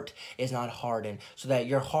heart is not hardened, so that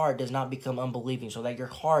your heart does not become unbelieving, so that your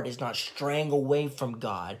heart is not straying away from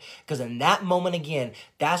God. Because in that moment again,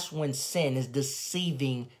 that's when sin is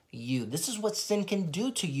deceiving you. This is what sin can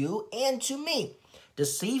do to you and to me.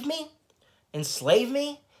 Deceive me, enslave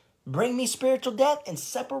me, bring me spiritual death, and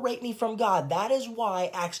separate me from God. That is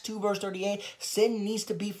why Acts 2 verse 38, sin needs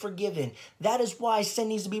to be forgiven. That is why sin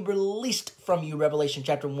needs to be released from you. Revelation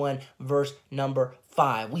chapter 1 verse number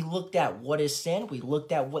 5. We looked at what is sin. We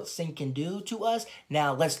looked at what sin can do to us.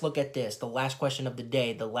 Now let's look at this, the last question of the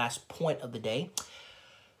day, the last point of the day.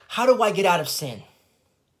 How do I get out of sin?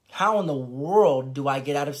 How in the world do I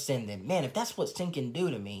get out of sin then? Man, if that's what sin can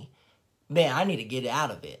do to me, man, I need to get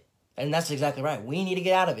out of it. And that's exactly right. We need to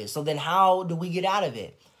get out of it. So then how do we get out of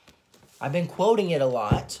it? I've been quoting it a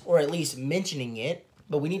lot, or at least mentioning it,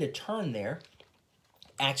 but we need to turn there.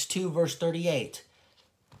 Acts 2 verse 38.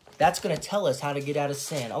 That's going to tell us how to get out of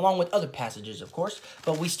sin, along with other passages, of course.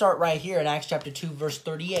 But we start right here in Acts chapter 2, verse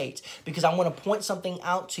 38, because I want to point something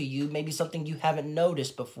out to you, maybe something you haven't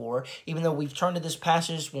noticed before, even though we've turned to this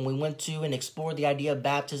passage when we went to and explored the idea of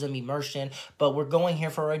baptism, immersion, but we're going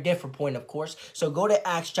here for a different point, of course. So go to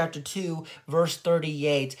Acts chapter 2, verse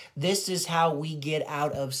 38. This is how we get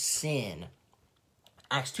out of sin.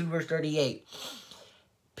 Acts 2, verse 38.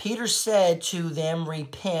 Peter said to them,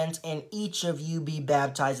 repent, and each of you be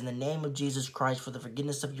baptized in the name of Jesus Christ for the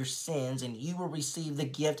forgiveness of your sins, and you will receive the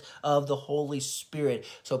gift of the Holy Spirit.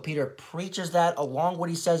 So Peter preaches that along what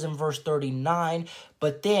he says in verse 39,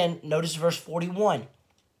 but then notice verse 41.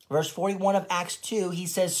 Verse 41 of Acts 2, he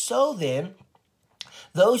says, so then,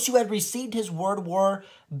 those who had received his word were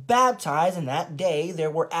baptized, and that day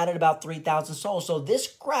there were added about 3,000 souls. So this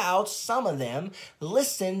crowd, some of them,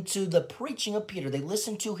 listened to the preaching of Peter. They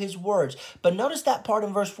listened to his words. But notice that part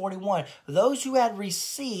in verse 41. Those who had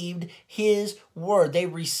received his word, they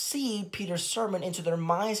received Peter's sermon into their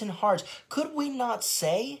minds and hearts. Could we not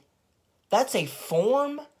say that's a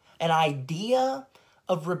form, an idea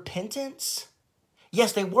of repentance?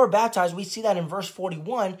 Yes, they were baptized. We see that in verse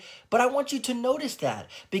 41. But I want you to notice that.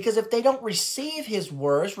 Because if they don't receive his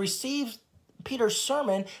words, receive Peter's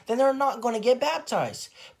sermon, then they're not going to get baptized.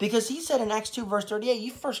 Because he said in Acts 2, verse 38, you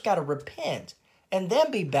first got to repent and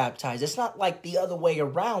then be baptized. It's not like the other way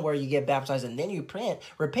around where you get baptized and then you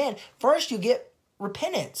repent. First, you get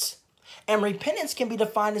repentance. And repentance can be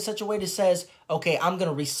defined in such a way that says, okay, I'm going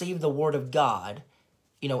to receive the word of God,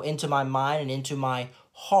 into my mind and into my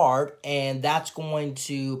heart, and that's going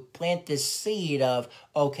to plant this seed of,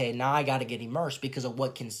 okay, now I got to get immersed because of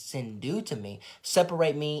what can sin do to me.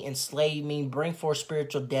 Separate me, enslave me, bring forth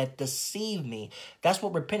spiritual death, deceive me. That's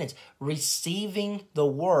what repentance, receiving the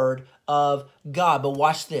word of God. But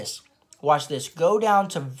watch this. Watch this. Go down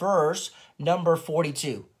to verse number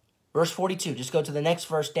 42. Verse 42, just go to the next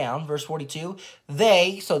verse down, verse 42.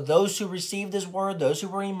 So those who received this word, those who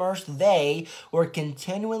were immersed, they were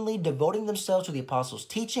continually devoting themselves to the apostles'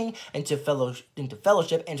 teaching and to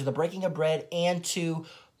fellowship and to the breaking of bread and to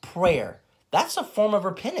prayer. That's a form of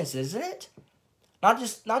repentance, isn't it? Not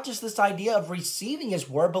just this idea of receiving his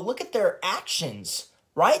word, but look at their actions,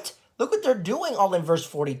 right? Look what they're doing all in verse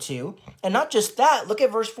 42. And not just that, look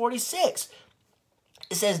at verse 46.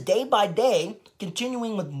 It says, day by day,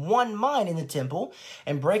 continuing with one mind in the temple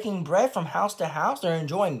and breaking bread from house to house. They're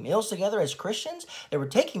enjoying meals together as Christians. They were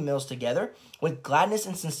taking meals together with gladness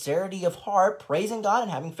and sincerity of heart, praising God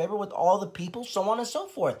and having favor with all the people, so on and so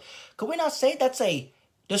forth. Could we not say that's a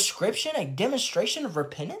description, a demonstration of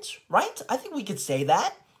repentance, right? I think we could say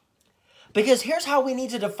that. Because here's how we need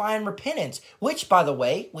to define repentance, which, by the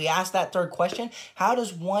way, we asked that third question. How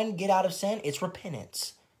does one get out of sin? It's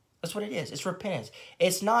repentance. That's what it is. It's repentance.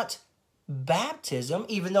 It's not baptism,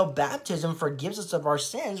 even though baptism forgives us of our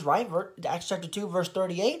sins, right? Acts chapter 2, verse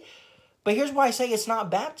 38. But here's why I say it's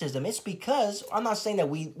not baptism. It's because, I'm not saying that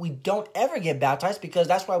we don't ever get baptized, because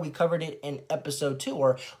that's why we covered it in episode 2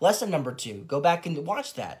 or lesson number 2. Go back and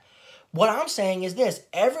watch that. What I'm saying is this.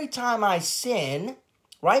 Every time I sin,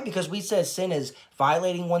 right? Because we said sin is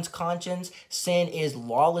violating one's conscience. Sin is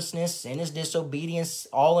lawlessness. Sin is disobedience.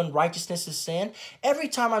 All unrighteousness is sin. Every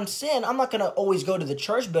time I'm sin, I'm not going to always go to the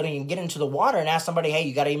church building and get into the water and ask somebody, hey,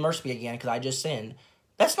 you got to immerse me again because I just sinned.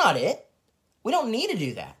 That's not it. We don't need to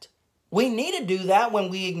do that. We need to do that when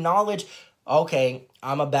we acknowledge, okay,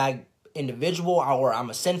 I'm a bad individual, or I'm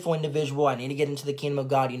a sinful individual, I need to get into the kingdom of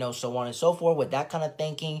God, so on and so forth, with that kind of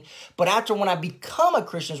thinking. But when I become a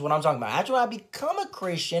Christian is what I'm talking about. After I become a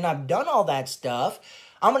Christian, I've done all that stuff,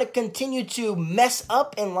 I'm going to continue to mess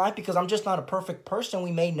up in life because I'm just not a perfect person.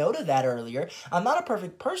 We made note of that earlier. I'm not a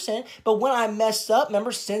perfect person, but when I mess up,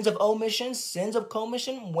 remember, sins of omission, sins of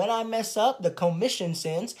commission, when I mess up, the commission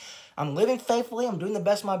sins, I'm living faithfully, I'm doing the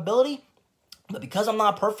best of my ability. But because I'm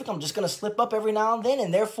not perfect, I'm just going to slip up every now and then.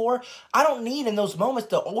 And therefore, I don't need in those moments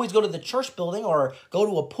to always go to the church building or go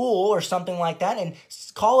to a pool or something like that and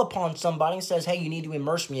call upon somebody and says, hey, you need to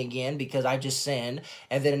immerse me again because I just sinned.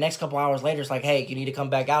 And then the next couple hours later, it's like, hey, you need to come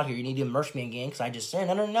back out here. You need to immerse me again because I just sinned.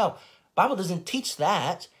 No. Bible doesn't teach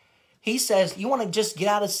that. He says, you want to just get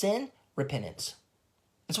out of sin? Repentance.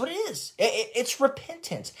 That's what it is. It's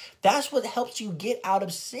repentance. That's what helps you get out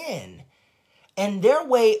of sin. And their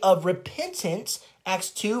way of repentance, Acts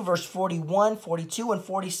 2, verse 41, 42, and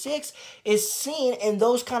 46, is seen in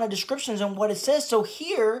those kind of descriptions and what it says. So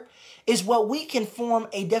here is what we can form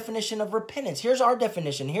a definition of repentance. Here's our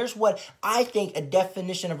definition. Here's what I think a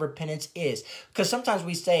definition of repentance is. Because sometimes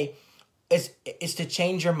we say it's to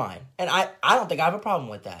change your mind. And I don't think I have a problem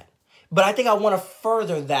with that. But I think I want to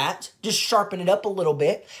further that, just sharpen it up a little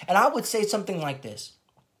bit. And I would say something like this.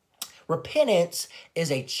 Repentance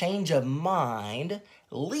is a change of mind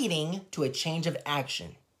leading to a change of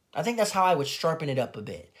action. I think that's how I would sharpen it up a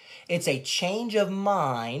bit. It's a change of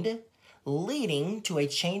mind leading to a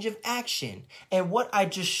change of action. And what I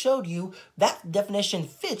just showed you, that definition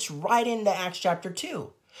fits right into Acts chapter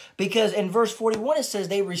 2. Because in verse 41 it says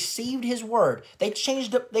they received his word. They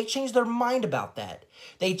changed their mind about that.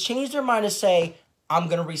 They changed their mind to say, I'm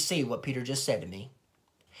going to receive what Peter just said to me.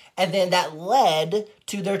 And then that led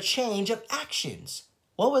to their change of actions.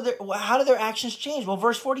 How did their actions change? Well,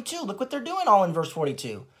 verse 42, look what they're doing all in verse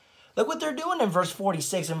 42. Look what they're doing in verse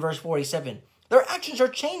 46 and verse 47. Their actions are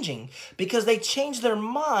changing because they changed their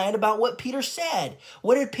mind about what Peter said.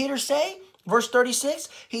 What did Peter say? Verse 36,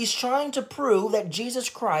 he's trying to prove that Jesus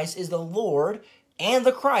Christ is the Lord and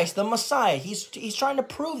the Christ, the Messiah. He's trying to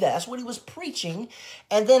prove that. That's what he was preaching.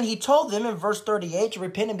 And then he told them in verse 38 to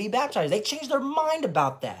repent and be baptized. They changed their mind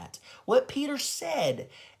about that, what Peter said.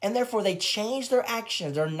 And therefore they changed their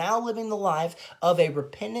actions. They're now living the life of a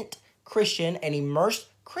repentant Christian, an immersed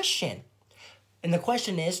Christian. And the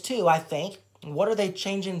question is too, I think, what are they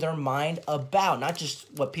changing their mind about? Not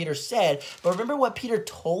just what Peter said, but remember what Peter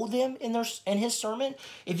told them in his sermon?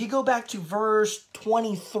 If you go back to verse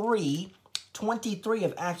 23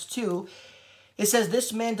 of Acts 2, it says,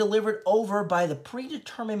 this man delivered over by the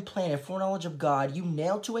predetermined plan and foreknowledge of God, you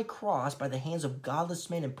nailed to a cross by the hands of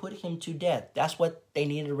godless men and put him to death. That's what they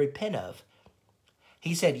needed to repent of.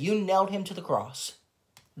 He said, you nailed him to the cross.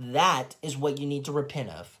 That is what you need to repent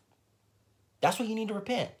of. That's what you need to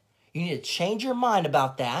repent. You need to change your mind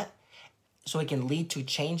about that so it can lead to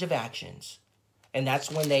change of actions. And that's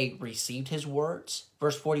when they received his words,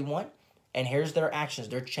 verse 41. And here's their actions.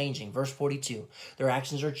 They're changing, verse 42. Their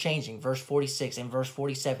actions are changing, verse 46 and verse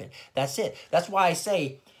 47. That's it. That's why I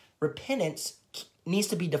say repentance needs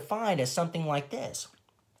to be defined as something like this.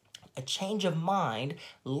 A change of mind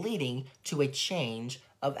leading to a change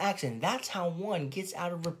of action. That's how one gets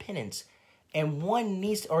out of repentance. And one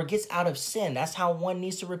needs, or gets out of sin. That's how one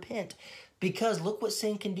needs to repent. Because look what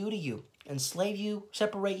sin can do to you. Enslave you,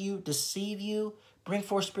 separate you, deceive you, bring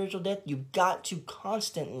forth spiritual death. You've got to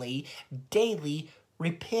constantly, daily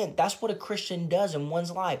repent. That's what a Christian does in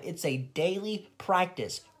one's life. It's a daily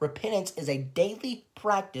practice. Repentance is a daily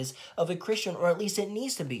practice of a Christian, or at least it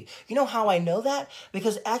needs to be. You know how I know that?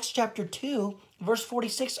 Because Acts chapter 2, verse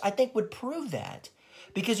 46, I think would prove that.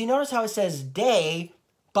 Because you notice how it says day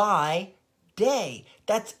by day.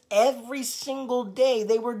 That's every single day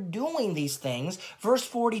they were doing these things. Verse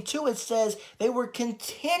 42, it says they were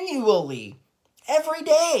continually, every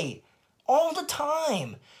day, all the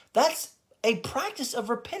time. That's a practice of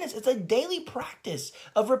repentance. It's a daily practice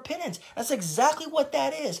of repentance. That's exactly what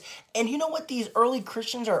that is. And you know what these early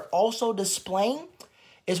Christians are also displaying?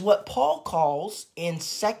 Is what Paul calls in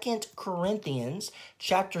 2 Corinthians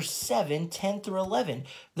chapter 7, 10 through 11.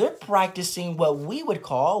 They're practicing what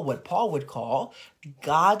Paul would call,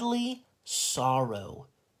 godly sorrow.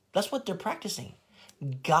 That's what they're practicing.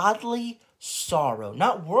 Godly sorrow,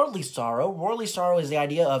 not worldly sorrow. Worldly sorrow is the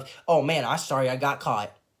idea of, oh man, I'm sorry I got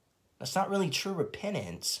caught. That's not really true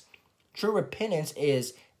repentance. True repentance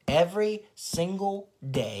is every single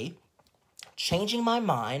day changing my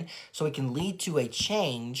mind so it can lead to a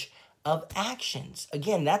change of actions.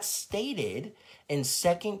 Again, that's stated in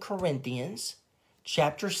 2 Corinthians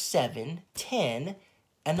chapter 7, 10,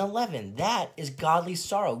 and 11. That is godly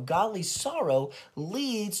sorrow. Godly sorrow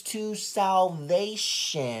leads to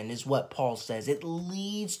salvation, is what Paul says. It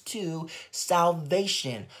leads to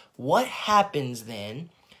salvation. What happens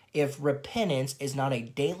then if repentance is not a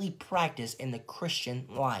daily practice in the Christian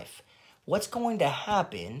life? What's going to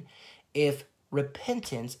happen if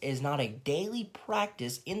repentance is not a daily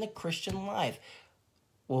practice in the Christian life?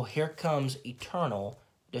 Well, here comes eternal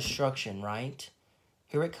destruction, right?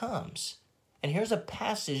 Here it comes. And here's a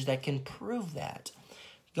passage that can prove that.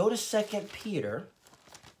 Go to 2 Peter.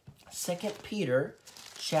 2 Peter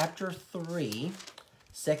chapter 3.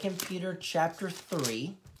 2 Peter chapter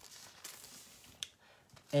 3.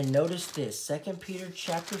 And notice this. 2 Peter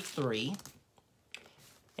chapter 3.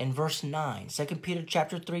 In verse 9, 2 Peter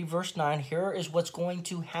chapter 3, verse 9, here is what's going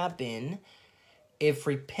to happen if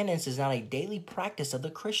repentance is not a daily practice of the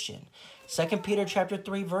Christian. 2 Peter chapter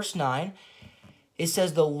 3, verse 9, it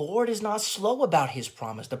says, the Lord is not slow about his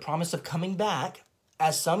promise, the promise of coming back,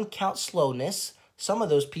 as some count slowness. Some of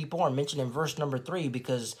those people are mentioned in verse number 3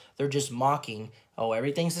 because they're just mocking. Oh,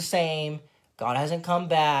 everything's the same. God hasn't come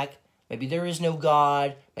back. Maybe there is no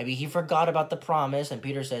God. Maybe he forgot about the promise. And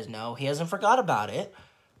Peter says, no, he hasn't forgot about it.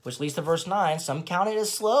 Which leads to verse 9, some count it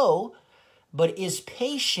as slow, but is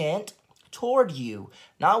patient toward you,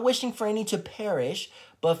 not wishing for any to perish,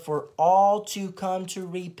 but for all to come to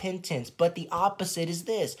repentance. But the opposite is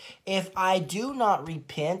this. If I do not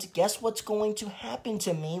repent, guess what's going to happen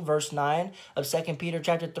to me? Verse 9 of 2 Peter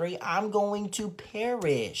chapter 3, I'm going to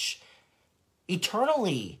perish.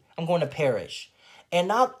 Eternally, I'm going to perish. And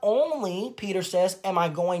not only, Peter says, am I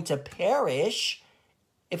going to perish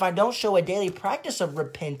if I don't show a daily practice of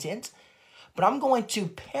repentance, but I'm going to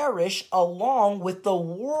perish along with the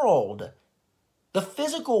world, the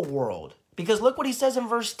physical world. Because look what he says in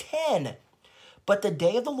verse 10. But the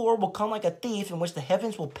day of the Lord will come like a thief, in which the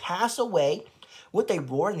heavens will pass away with a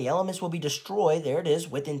roar, and the elements will be destroyed, there it is,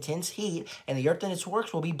 with intense heat, and the earth and its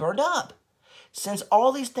works will be burned up. Since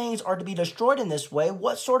all these things are to be destroyed in this way,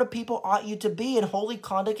 what sort of people ought you to be in holy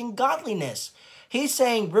conduct and godliness? He's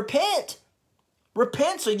saying, repent.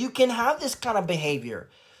 Repent so you can have this kind of behavior.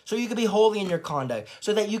 So you can be holy in your conduct,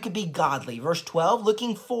 so that you can be godly. Verse 12,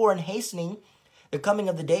 looking for and hastening the coming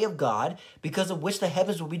of the day of God, because of which the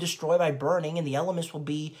heavens will be destroyed by burning, and the elements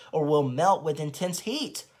will melt with intense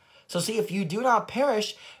heat. So see, if you do not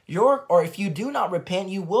perish, if you do not repent,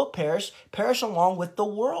 you will perish along with the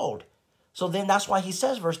world. So then that's why he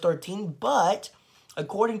says, verse 13, but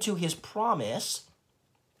according to his promise,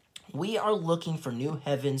 we are looking for new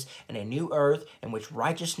heavens and a new earth in which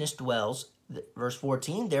righteousness dwells. Verse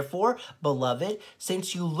 14, therefore, beloved,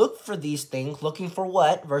 since you look for these things, looking for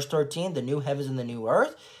what? Verse 13, the new heavens and the new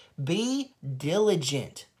earth. Be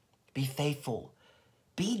diligent, be faithful,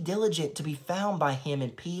 be diligent to be found by him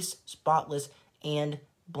in peace, spotless, and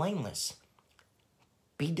blameless.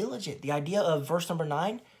 Be diligent. The idea of verse number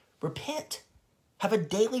 9, repent. Have a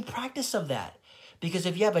daily practice of that. Because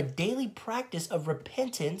if you have a daily practice of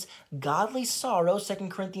repentance, godly sorrow, 2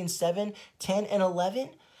 Corinthians 7, 10, and 11,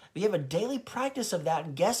 if you have a daily practice of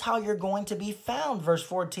that, guess how you're going to be found? Verse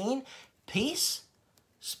 14, peace,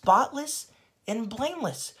 spotless, and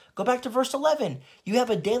blameless. Go back to verse 11. You have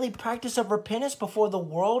a daily practice of repentance before the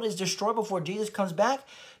world is destroyed, before Jesus comes back.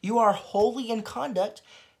 You are holy in conduct,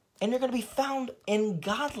 and you're going to be found in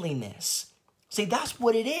godliness. See, that's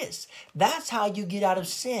what it is. That's how you get out of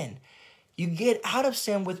sin. You get out of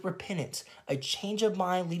sin with repentance, a change of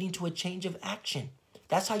mind leading to a change of action.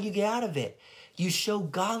 That's how you get out of it. You show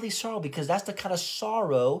godly sorrow, because that's the kind of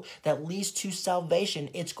sorrow that leads to salvation.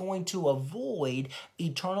 It's going to avoid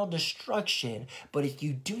eternal destruction. But if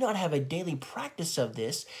you do not have a daily practice of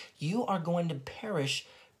this, you are going to perish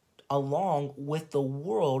along with the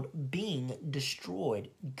world being destroyed.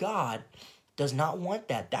 God does not want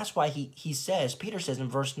that. That's why he says, Peter says in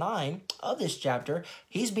verse 9 of this chapter,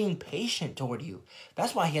 he's being patient toward you.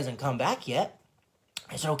 That's why he hasn't come back yet.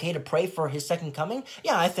 Is it okay to pray for his second coming?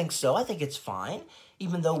 Yeah, I think so. I think it's fine.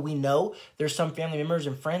 Even though we know there's some family members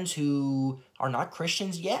and friends who are not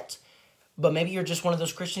Christians yet. But maybe you're just one of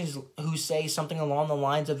those Christians who say something along the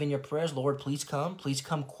lines of in your prayers, Lord, please come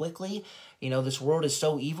quickly. You know, this world is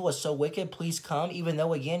so evil, it's so wicked, please come. Even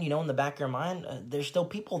though, again, you know, in the back of your mind, there's still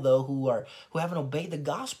people, though, who haven't obeyed the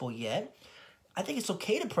gospel yet. I think it's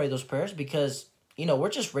okay to pray those prayers because, you know, we're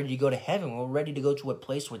just ready to go to heaven. We're ready to go to a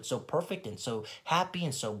place where it's so perfect and so happy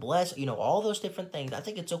and so blessed. You know, all those different things. I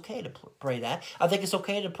think it's okay to pray that. I think it's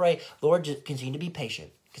okay to pray, Lord, just continue to be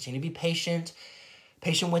patient. Continue to be patient.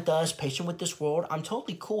 Patient with us, patient with this world. I'm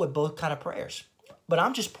totally cool with both kind of prayers. But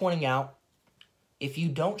I'm just pointing out, if you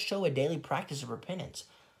don't show a daily practice of repentance,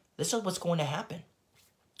 this is what's going to happen.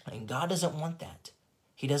 And God doesn't want that.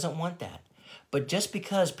 He doesn't want that. But just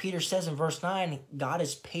because Peter says in verse 9, God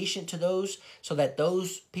is patient to those so that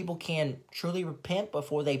those people can truly repent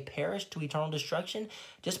before they perish to eternal destruction,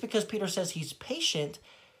 just because Peter says he's patient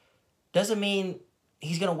doesn't mean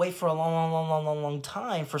he's going to wait for a long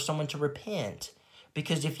time for someone to repent.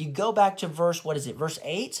 Because if you go back to verse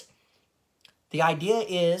 8? The idea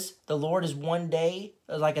is the Lord is one day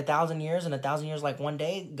like 1,000 years and 1,000 years like one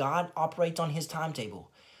day. God operates on his timetable.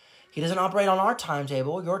 He doesn't operate on our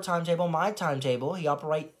timetable, your timetable, my timetable. He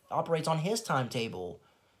operates on his timetable.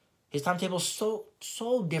 His timetable is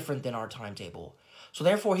so different than our timetable. So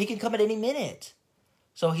therefore, he can come at any minute.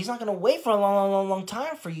 So he's not going to wait for a long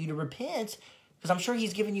time for you to repent, because I'm sure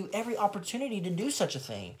he's given you every opportunity to do such a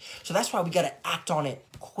thing. So that's why we got to act on it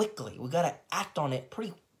quickly. We got to act on it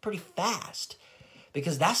pretty fast.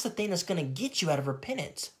 Because that's the thing that's going to get you out of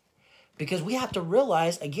repentance. Because we have to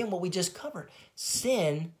realize, again, what we just covered.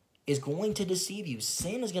 Sin is going to deceive you.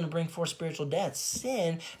 Sin is going to bring forth spiritual death.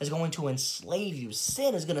 Sin is going to enslave you.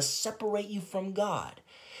 Sin is going to separate you from God.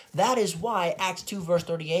 That is why Acts 2 verse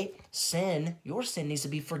 38, your sin needs to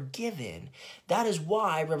be forgiven. That is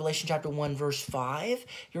why Revelation chapter 1 verse 5,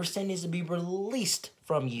 your sin needs to be released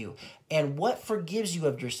from you. And what forgives you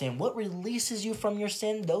of your sin? What releases you from your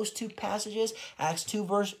sin? Those two passages, Acts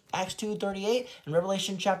 2:38 and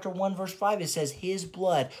Revelation chapter 1 verse 5, it says his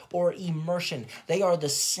blood or immersion. They are the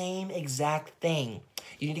same exact thing.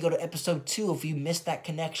 You need to go to episode 2 if you missed that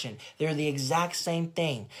connection. They're the exact same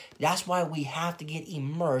thing. That's why we have to get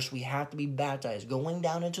immersed. We have to be baptized. Going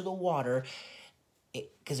down into the water,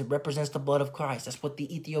 because it represents the blood of Christ. That's what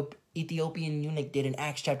the Ethiopian eunuch did in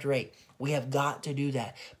Acts chapter 8. We have got to do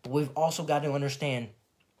that. But we've also got to understand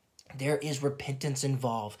there is repentance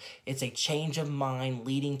involved. It's a change of mind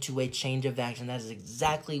leading to a change of action. That is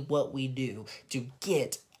exactly what we do to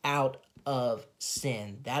get out of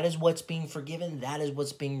sin. That is what's being forgiven. That is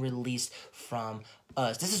what's being released from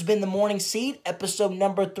us. This has been The Morning Seed, episode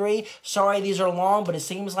number 3. Sorry these are long, but it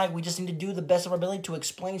seems like we just need to do the best of our ability to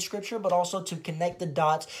explain Scripture, but also to connect the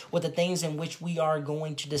dots with the things in which we are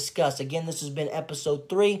going to discuss. Again, this has been episode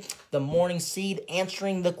 3, The Morning Seed,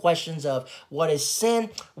 answering the questions of what is sin,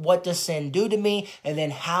 what does sin do to me, and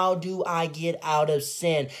then how do I get out of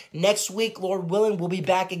sin. Next week, Lord willing, we'll be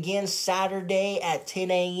back again Saturday at 10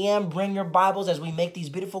 a.m. Bring your Bibles as we make these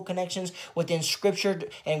beautiful connections within Scripture,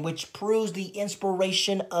 and which proves the inspiration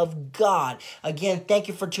of God. Again, thank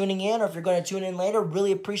you for tuning in, or if you're going to tune in later,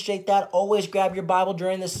 really appreciate that. Always grab your Bible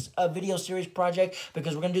during this video series project,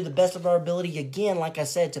 because we're going to do the best of our ability, again, like I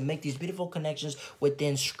said, to make these beautiful connections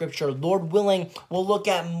within Scripture. Lord willing, we'll look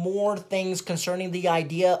at more things concerning the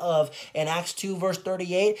idea of, in Acts 2 verse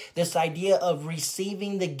 38, this idea of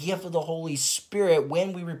receiving the gift of the Holy Spirit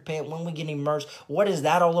when we repent, when we get immersed. What is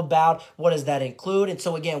that all about? What does that include? And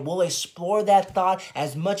so again, we'll explore that thought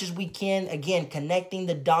as much as we can. Again, connecting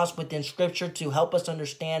the dots within Scripture to help us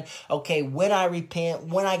understand, okay, when I repent,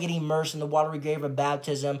 when I get immersed in the watery grave of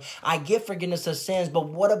baptism, I get forgiveness of sins, but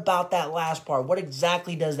what about that last part? What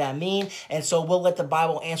exactly does that mean? And so we'll let the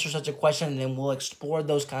Bible answer such a question, and then we'll explore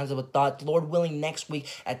those kinds of thoughts, Lord willing, next week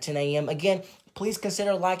at 10 a.m. Again, please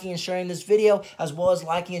consider liking and sharing this video, as well as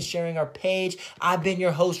liking and sharing our page. I've been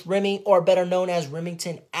your host, Remy, or better known as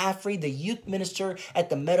Remington Affrey, the youth minister at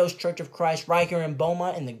the Meadows Church of Christ right here in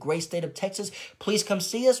Beaumont in the great state of Texas. Please come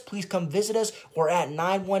see us. Please come visit us. We're at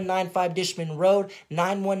 9195 Dishman Road,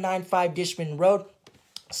 9195 Dishman Road.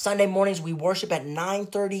 Sunday mornings, we worship at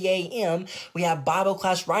 9:30 a.m. We have Bible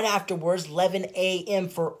class right afterwards, 11 a.m.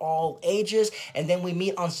 for all ages. And then we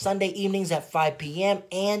meet on Sunday evenings at 5 p.m.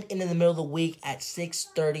 and in the middle of the week at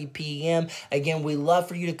 6:30 p.m. Again, we love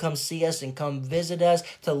for you to come see us and come visit us,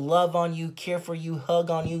 to love on you, care for you, hug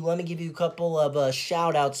on you. Let me give you a couple of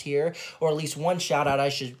shout-outs here, or at least one shout-out, I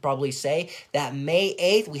should probably say. That May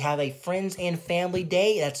 8th, we have a Friends and Family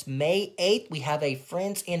Day. That's May 8th. We have a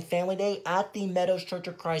Friends and Family Day at the Meadows Church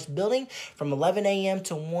of Christ building from 11 a.m.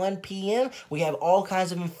 to 1 p.m. We have all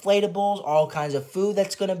kinds of inflatables, all kinds of food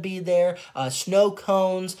that's going to be there, snow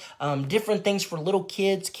cones, different things for little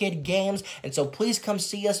kids, kid games. And so please come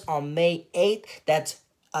see us on May 8th. That's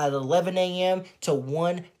at 11 a.m. to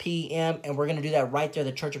 1 p.m. And we're going to do that right there at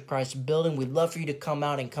the Church of Christ building. We'd love for you to come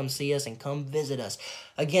out and come see us and come visit us.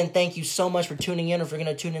 Again, thank you so much for tuning in. Or if you're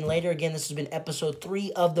going to tune in later, again, this has been episode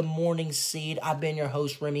 3 of The Morning Seed. I've been your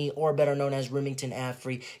host, Remy, or better known as Remington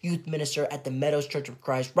Affrey, youth minister at the Meadows Church of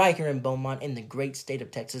Christ right here in Beaumont in the great state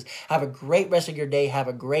of Texas. Have a great rest of your day. Have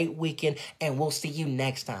a great weekend, and we'll see you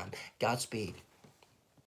next time. Godspeed.